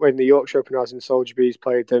twice. When the Yorkshire Open, I was in Soldier Bees,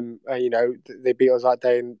 played them. They beat us that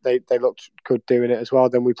day, and they looked good doing it as well.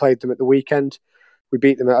 Then we played them at the weekend. We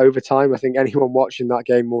beat them at overtime. I think anyone watching that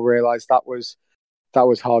game will realise that was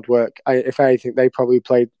hard work. If anything, they probably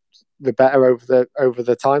played the better over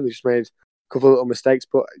the time. They just made a couple of little mistakes,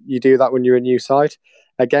 but you do that when you're a new side.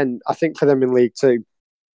 Again, I think for them in League Two,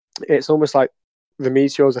 it's almost like the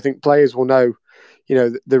Meteors. I think players will know,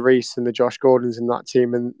 the Reese and the Josh Gordons in that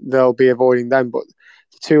team, and they'll be avoiding them. But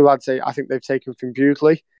the 2 lads, I think they've taken from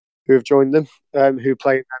Bewdley, who have joined them, who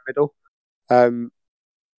play in their middle.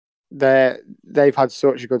 They've had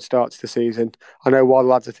such a good start to the season. I know one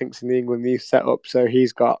lad I think's in the England youth setup, so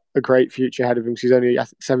he's got a great future ahead of him. He's only, I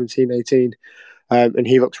think, 17, 18, and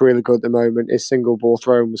he looks really good at the moment. His single ball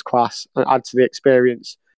throwing was class. And add to the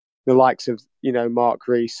experience, the likes of Mark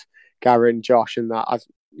Reese, Garen, Josh, and that.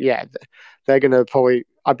 They're going to probably.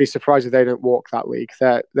 I'd be surprised if they don't walk that league.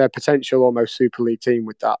 They're potential almost Super League team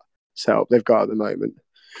with that setup they've got at the moment.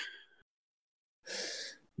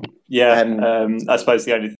 I suppose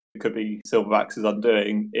the only thing that could be Silverbacks is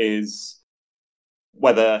undoing is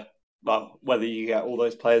whether you get all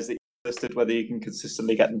those players that you listed, whether you can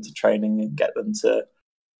consistently get them to training and get them to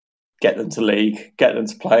league, get them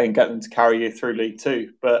to play, and get them to carry you through League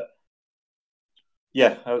Two. But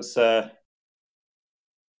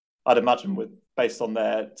I'd imagine based on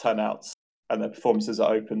their turnouts and their performances at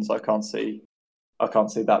Opens, I can't see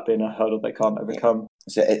that being a hurdle they can't overcome.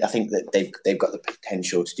 So I think that they've got the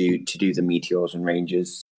potential to do the Meteors and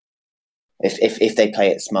Rangers if they play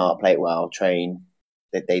it smart, play it well, train.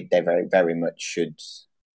 They very very much should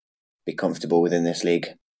be comfortable within this league.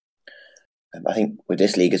 I think with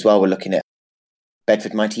this league as well, we're looking at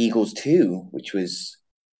Bedford Mighty Eagles too, which was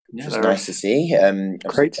nice to see.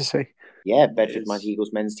 Great to see. Yeah, Bedford Mighty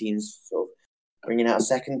Eagles men's teams sort of bringing out a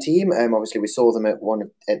second team. Obviously, we saw them at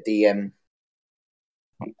the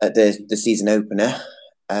season opener,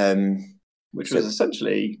 which was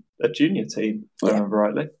essentially a junior team, if I remember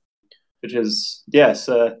rightly. Which is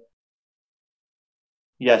something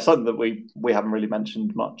that we haven't really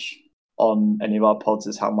mentioned much on any of our pods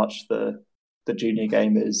is how much the junior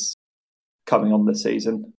game is coming on this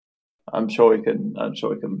season. I'm sure we can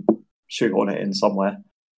shoehorn it in somewhere.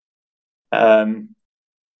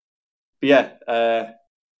 Good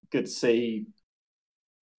to see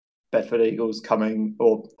Bedford Eagles coming,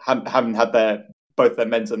 or having had both their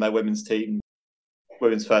men's and their women's team,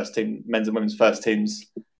 men's and women's first teams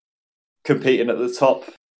competing at the top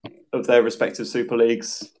of their respective Super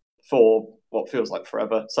Leagues for what feels like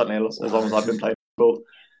forever, certainly as long as I've been playing football.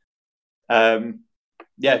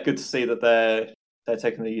 Good to see that they're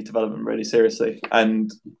taking the youth development really seriously,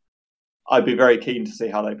 and I'd be very keen to see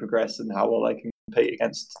how they progress and how well they can compete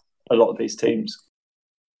against a lot of these teams.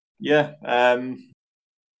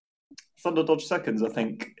 Thunder Dodge Seconds, I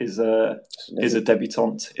think, is a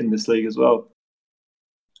debutante in this league as well,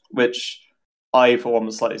 which I, for one,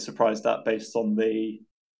 was slightly surprised at based on the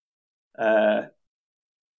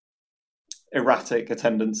erratic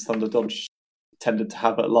attendance Thunder Dodge tended to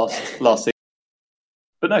have at last season.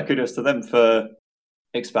 But no, kudos to them for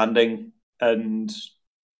expanding and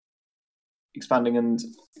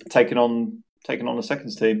taking on a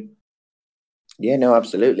seconds team. Yeah, no,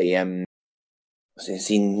 absolutely. So it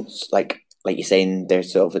seems like you're saying, their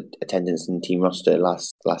sort of attendance and team roster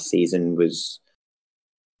last season was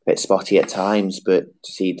a bit spotty at times, but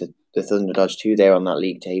to see the Thunder Dodge 2 there on that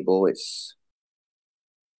league table, it's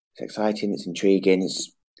exciting, it's intriguing.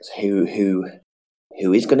 It's who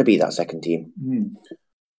is going to be that second team.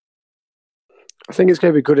 I think it's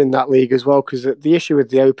going to be good in that league as well, because the issue with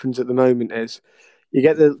the Opens at the moment is you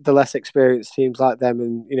get the less experienced teams like them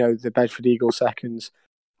and, the Bedford Eagles seconds.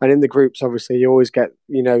 And in the groups, obviously, you always get,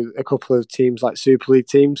 a couple of teams like Super League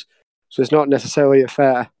teams. So it's not necessarily a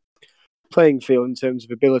fair playing field in terms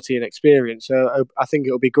of ability and experience. So I think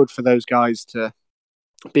it'll be good for those guys to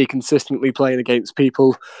be consistently playing against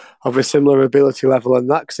people of a similar ability level and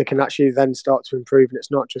that, because they can actually then start to improve, and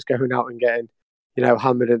it's not just going out and getting,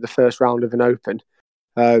 hammered at the first round of an Open.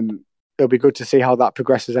 It'll be good to see how that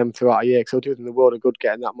progresses them throughout a year, because it'll do them the world of good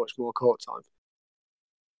getting that much more court time.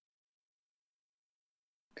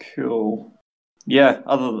 Cool. Yeah.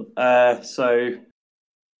 So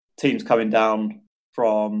teams coming down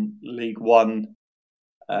from League One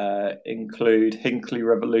include Hinckley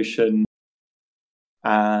Revolution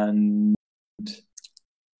and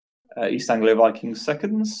East Anglia Vikings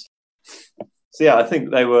seconds. So yeah, I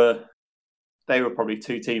think they were probably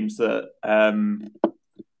two teams that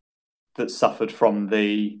that suffered from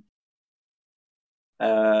the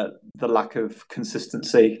lack of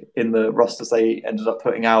consistency in the rosters they ended up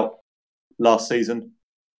putting out last season.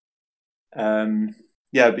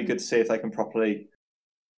 It'd be good to see if they can properly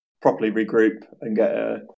regroup and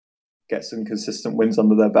get some consistent wins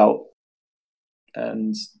under their belt,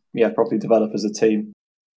 and properly develop as a team.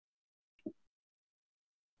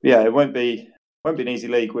 Yeah, it won't be an easy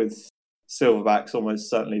league, with Silverbacks almost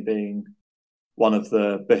certainly being one of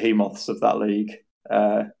the behemoths of that league,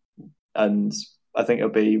 and I think it'll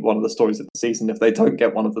be one of the stories of the season if they don't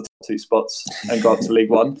get one of the top two spots and go up to League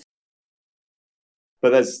One.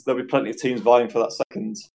 But there'll be plenty of teams vying for that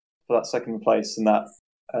second place and that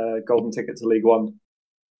golden ticket to League One.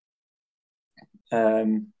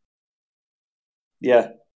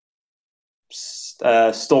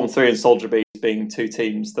 Storm 3 and Soldier Bees being two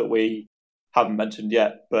teams that we haven't mentioned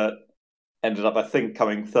yet, but ended up, I think,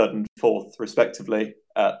 coming third and fourth respectively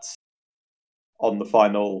on the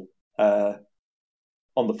final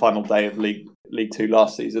day of League Two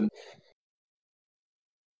last season.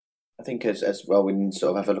 I think as well, we can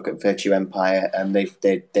sort of have a look at Virtue Empire, and they're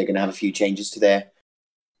going to have a few changes to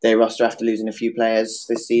their roster after losing a few players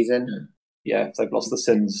this season. Yeah, they've lost the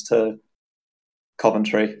Sins to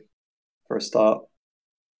Coventry for a start.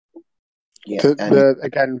 Yeah,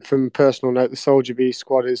 again, from personal note, the Soldier Bee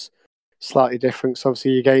squad is slightly different. So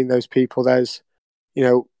obviously, you gain those people. There's,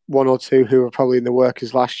 one or two who were probably in the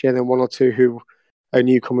workers last year, and then one or two who are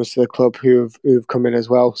newcomers to the club who've come in as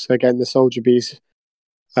well. So again, the Soldier Bees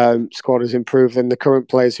squad has improved, and the current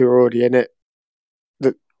players who are already in it,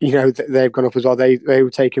 that they've gone up as well. They were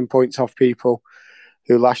taking points off people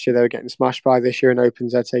who last year they were getting smashed by. This year in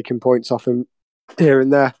Opens, they're taking points off them here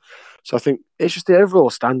and there. So I think it's just the overall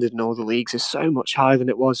standard in all the leagues is so much higher than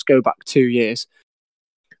it was go back 2 years.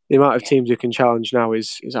 The amount of teams who can challenge now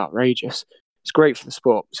is outrageous. It's great for the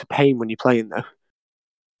sport. It's a pain when you're playing, though.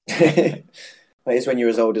 But it's when you're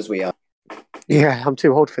as old as we are. Yeah, I'm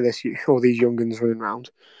too old for this. All these young guns running around.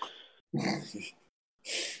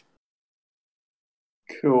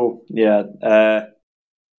 Cool. Yeah.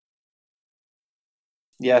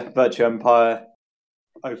 Virtue Empire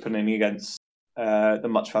opening against the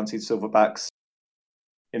much fancied Silverbacks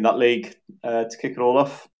in that league to kick it all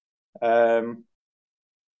off.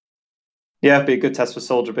 It'd be a good test for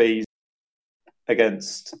Soldier Bees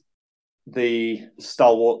against the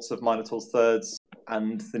stalwarts of Minotaurs thirds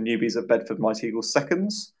and the newbies of Bedford Mighty Eagles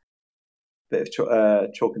seconds. Bit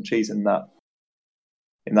of chalk and cheese in that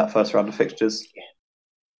first round of fixtures.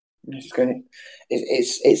 It's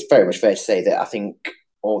very much fair to say that I think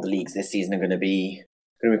all the leagues this season are going to be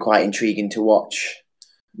quite intriguing to watch.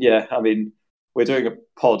 Yeah, I mean, we're doing a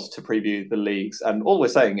pod to preview the leagues, and all we're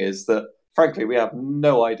saying is that, frankly, we have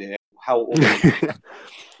no idea how all the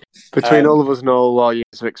Between all of us and all our years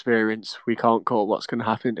of experience, we can't call what's going to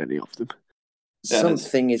happen in any of them.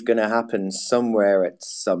 Something is going to happen somewhere at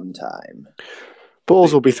some time.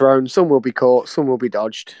 Balls will be thrown, some will be caught, some will be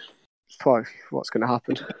dodged. Probably what's going to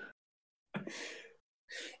happen.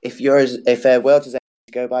 If Worlds is to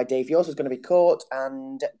go by, Dave, yours is going to be caught,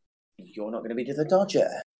 and you're not going to be to the Dodger.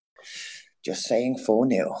 Just saying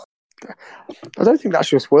 4-0. I don't think that's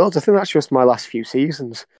just Worlds. I think that's just my last few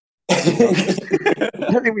seasons. I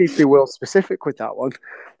don't think we need to be world specific with that one.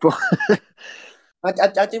 But I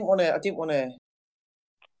didn't want to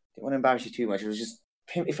embarrass you too much. It was just,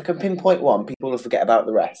 if I can pinpoint one, people will forget about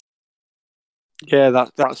the rest. Yeah,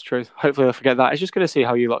 that's true. Hopefully I'll forget that. It's just going to see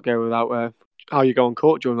how you lot go without how you go on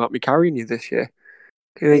court during me carrying you this year.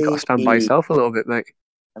 You've got to stand by yourself a little bit, mate.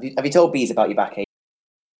 Have you told Bees about your backache?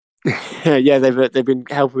 Yeah, they've been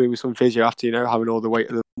helping me with some physio after having all the weight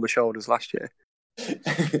on my shoulders last year.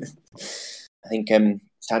 I think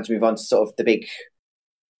it's time to move on to sort of the big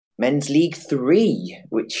Men's League 3,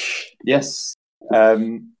 which... Yes.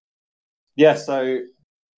 So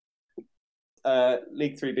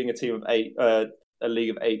League 3 being a team of 8, a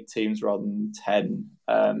league of 8 teams rather than 10.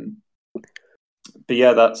 But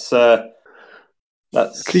yeah, that's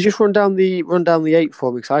That's Could you just run down the 8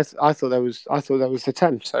 for me? Because I thought that was the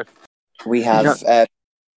 10. So We have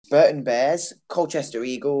Burton Bears, Colchester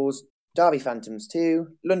Eagles, Derby Phantoms 2,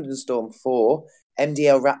 London Storm 4,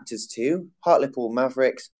 MDL Raptors 2, Hartlepool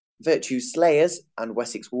Mavericks, Virtue Slayers, and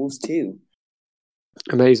Wessex Wolves 2.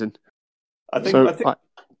 amazing. I think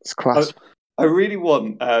it's class. I really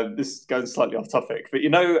want, this is going slightly off topic, but you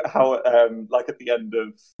know how, like at the end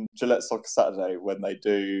of Gillette Soccer Saturday, when they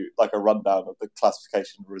do like a rundown of the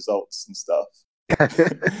classification results and stuff,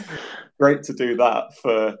 great to do that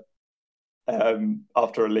for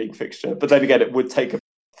after a league fixture. But then again, it would take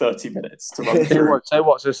 30 minutes to run through. So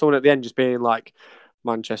what? So someone at the end just being like,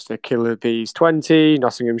 Manchester Killer Bees 20,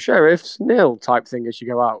 Nottingham Sheriffs 0 type thing as you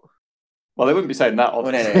go out. Well, they wouldn't be saying that,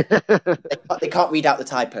 obviously. No. They can't read out the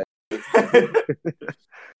typo.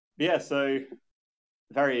 Yeah, so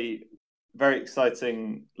very, very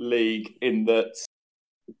exciting league in that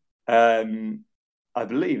I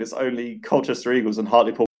believe it's only Colchester Eagles and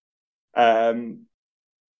Hartlepool that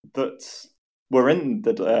were in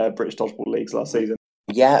the British Dodgeball Leagues last season.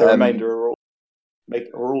 Yeah, the remainder are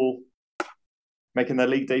all making their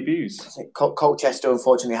league debuts. Colchester,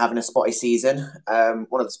 unfortunately, having a spotty season.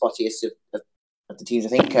 One of the spottiest of the teams, I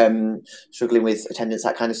think, struggling with attendance,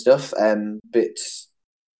 that kind of stuff. But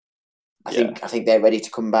I think they're ready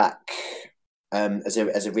to come back as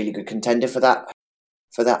a really good contender for that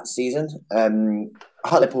season.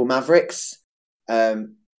 Hartlepool Mavericks.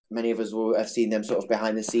 Many of us will have seen them sort of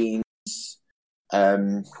behind the scenes.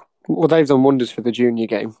 Well, they've done wonders for the junior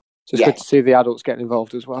game. So it's good to see the adults getting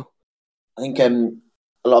involved as well. I think a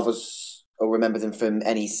lot of us will remember them from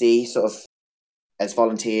NEC, sort of as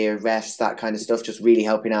volunteer refs, that kind of stuff, just really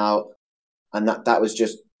helping out, and that was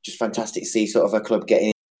just fantastic to see sort of a club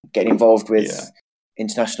getting involved with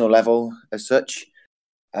international level as such.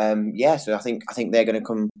 So I think they're going to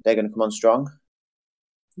come on strong.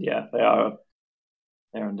 Yeah, they are.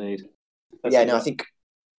 They're indeed. I think a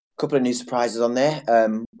couple of new surprises on there.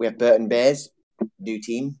 We have Burton Bears, new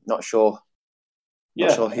team. Not sure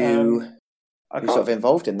who who's sort of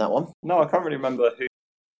involved in that one. No, I can't really remember who.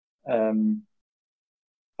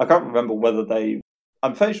 I can't remember whether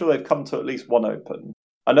I'm fairly sure they've come to at least one open.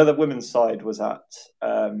 I know that women's side was at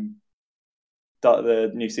the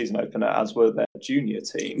new season opener, as were their junior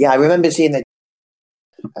team. Yeah, I remember seeing the.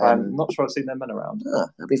 I'm not sure I've seen their men around.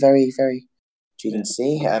 That'd be very, very intriguing to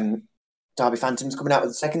see. Derby Phantoms coming out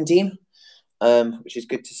with the second team, which is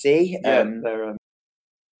good to see. Yeah, they're.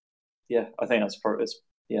 I think that's probably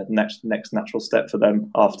the next natural step for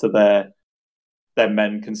them after their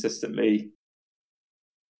men consistently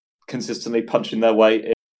punching their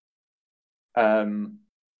way in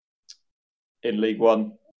League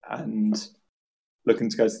One and looking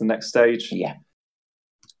to go to the next stage.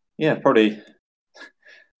 Yeah, probably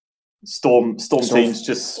Storm teams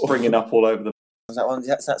just springing up all over the. Was that one?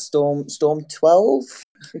 That's that Storm 12.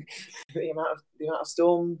 the amount of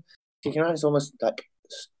Storm kicking around, it's almost like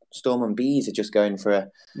Storm and Bees are just going for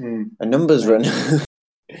a numbers run.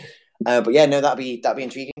 But yeah, no, that'd be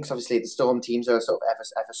intriguing because obviously the Storm teams are sort of ever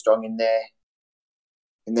strong in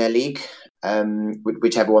their league,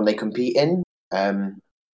 whichever one they compete in.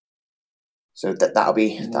 So that'll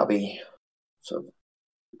be sort of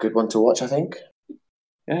a good one to watch, I think.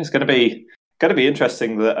 Yeah, it's going to be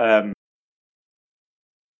interesting that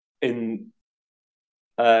in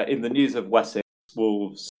the news of Wessex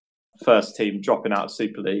Wolves first team dropping out of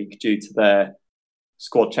Super League due to their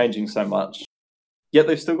squad changing so much, yet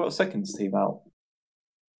they've still got a seconds team out.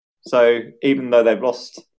 So even though they've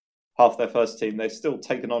lost half their first team, they've still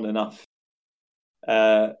taken on enough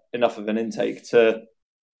of an intake to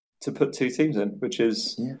put two teams in, which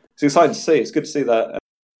is it's exciting to see. It's good to see that.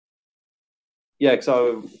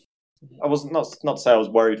 Because I wasn't not to say I was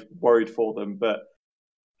worried for them, but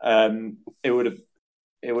it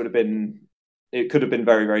could have been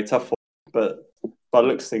very, very tough for them. But by the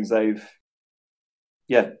looks of things, they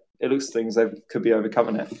could be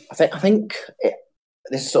overcoming it. I think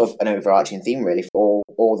this is sort of an overarching theme really for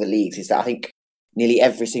all the leagues, is that I think nearly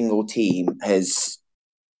every single team has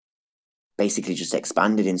basically just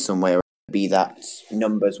expanded in some way, be that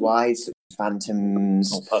numbers wise,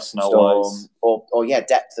 Phantoms, or personnel Storm, wise, or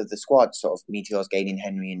depth of the squad. Sort of Meteors gaining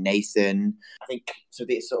Henry and Nathan. I think so.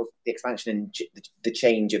 The sort of the expansion and the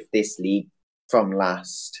change of this league from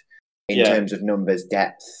last in terms of numbers,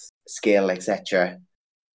 depth, skill, etc.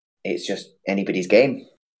 It's just anybody's game.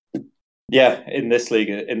 Yeah, in this league,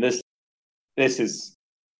 this is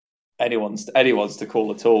anyone's to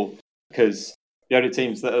call at all, because the only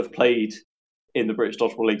teams that have played in the British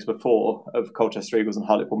Dodgeball Leagues before of Colchester Eagles and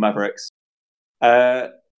Hartlepool Mavericks.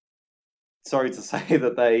 Sorry to say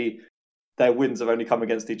that they their wins have only come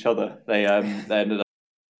against each other. They ended up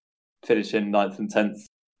finishing 9th and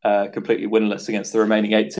 10th, completely winless against the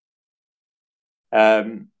remaining 8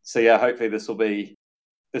 teams. So yeah, hopefully this will be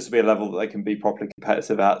a level that they can be properly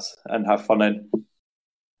competitive at and have fun in.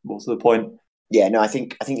 What's the point? Yeah, no, I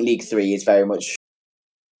think League 3 is very much.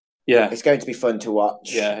 Yeah, it's going to be fun to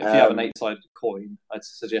watch. Yeah, if you have an 8-sided coin, I'd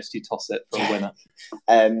suggest you toss it for a winner.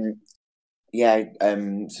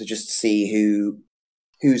 So just to see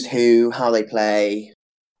who's who, how they play,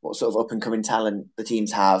 what sort of up and coming talent the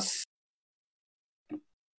teams have,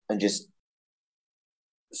 and just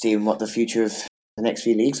seeing what the future of the next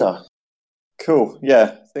few leagues are. Cool. Yeah,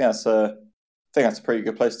 I think that's a pretty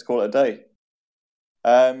good place to call it a day.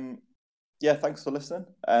 Yeah, thanks for listening,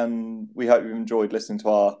 and we hope you've enjoyed listening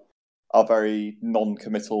to our very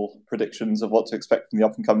non-committal predictions of what to expect from the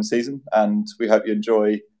up and coming season, and we hope you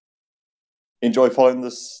enjoy following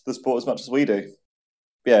the sport as much as we do.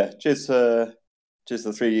 Yeah, cheers to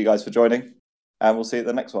the three of you guys for joining, and we'll see you at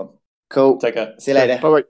the next one. Cool. Take care. See you later. Bye-bye.